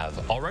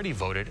 have already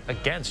voted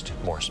against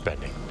more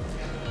spending.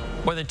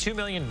 More than 2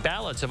 million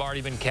ballots have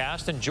already been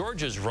cast in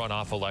Georgia's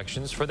runoff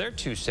elections for their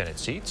 2 Senate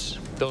seats.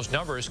 Those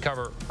numbers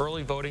cover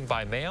early voting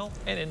by mail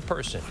and in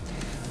person.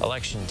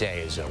 Election day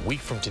is a week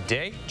from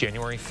today,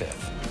 January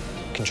 5th.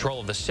 Control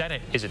of the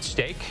Senate is at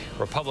stake.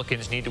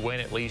 Republicans need to win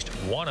at least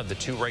one of the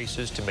 2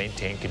 races to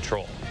maintain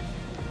control.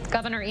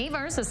 Governor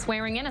Evers is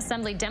swearing in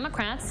Assembly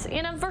Democrats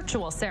in a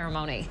virtual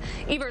ceremony.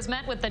 Evers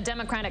met with the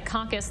Democratic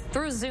caucus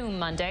through Zoom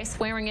Monday,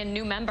 swearing in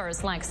new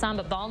members like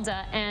Samba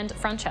Balda and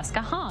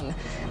Francesca Hong.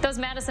 Those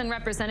Madison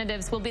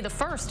representatives will be the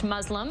first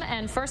Muslim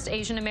and first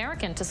Asian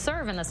American to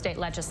serve in the state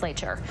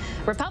legislature.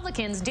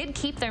 Republicans did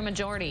keep their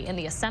majority in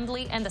the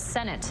Assembly and the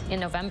Senate in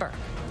November.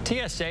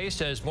 TSA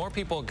says more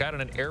people got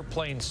on an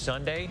airplane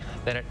Sunday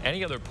than at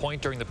any other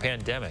point during the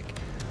pandemic.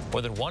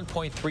 More than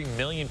 1.3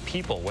 million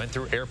people went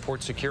through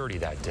airport security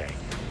that day.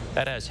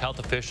 That has health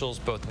officials,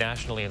 both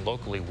nationally and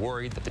locally,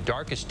 worried that the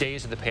darkest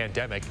days of the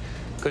pandemic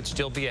could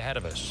still be ahead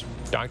of us.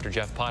 Dr.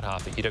 Jeff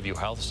Pothoff at UW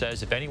Health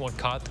says if anyone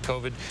caught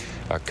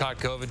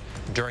COVID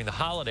during the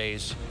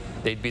holidays,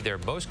 they'd be their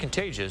most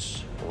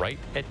contagious right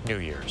at New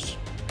Year's.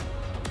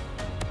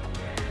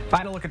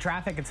 Final look at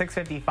traffic at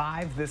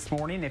 6:55 this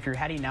morning. If you're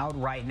heading out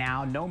right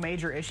now, no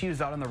major issues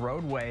out on the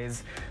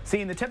roadways.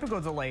 Seeing the typical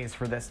delays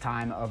for this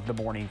time of the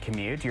morning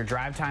commute. Your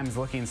drive time is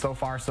looking so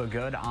far so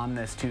good on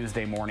this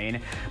Tuesday morning.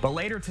 But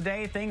later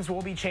today, things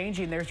will be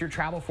changing. There's your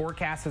travel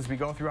forecast as we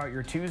go throughout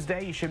your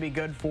Tuesday. You should be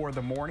good for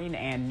the morning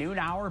and noon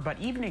hour, but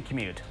evening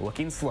commute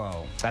looking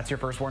slow. That's your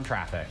first warn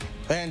traffic.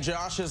 And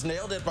Josh has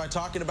nailed it by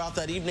talking about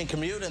that evening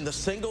commute in the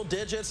single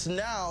digits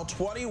now.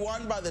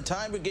 21 by the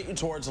time we get you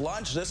towards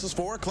lunch. This is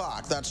 4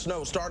 o'clock. That's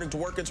snow starting to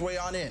work its way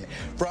on in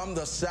from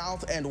the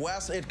south and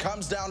west. It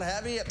comes down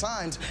heavy at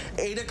times,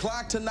 8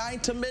 o'clock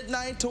tonight to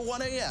midnight to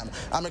 1 a.m.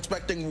 I'm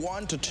expecting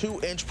 1 to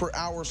 2 inch per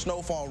hour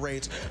snowfall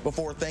rates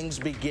before things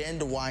begin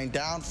to wind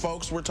down.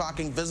 Folks, we're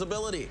talking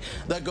visibility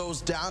that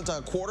goes down to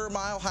a quarter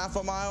mile, half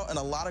a mile, and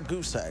a lot of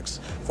goose eggs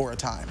for a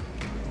time.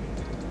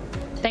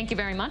 Thank you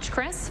very much,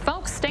 Chris.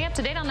 Folks, stay up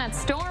to date on that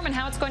storm and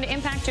how it's going to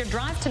impact your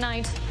drive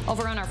tonight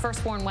over on our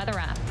First Warn Weather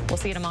app. We'll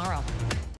see you tomorrow.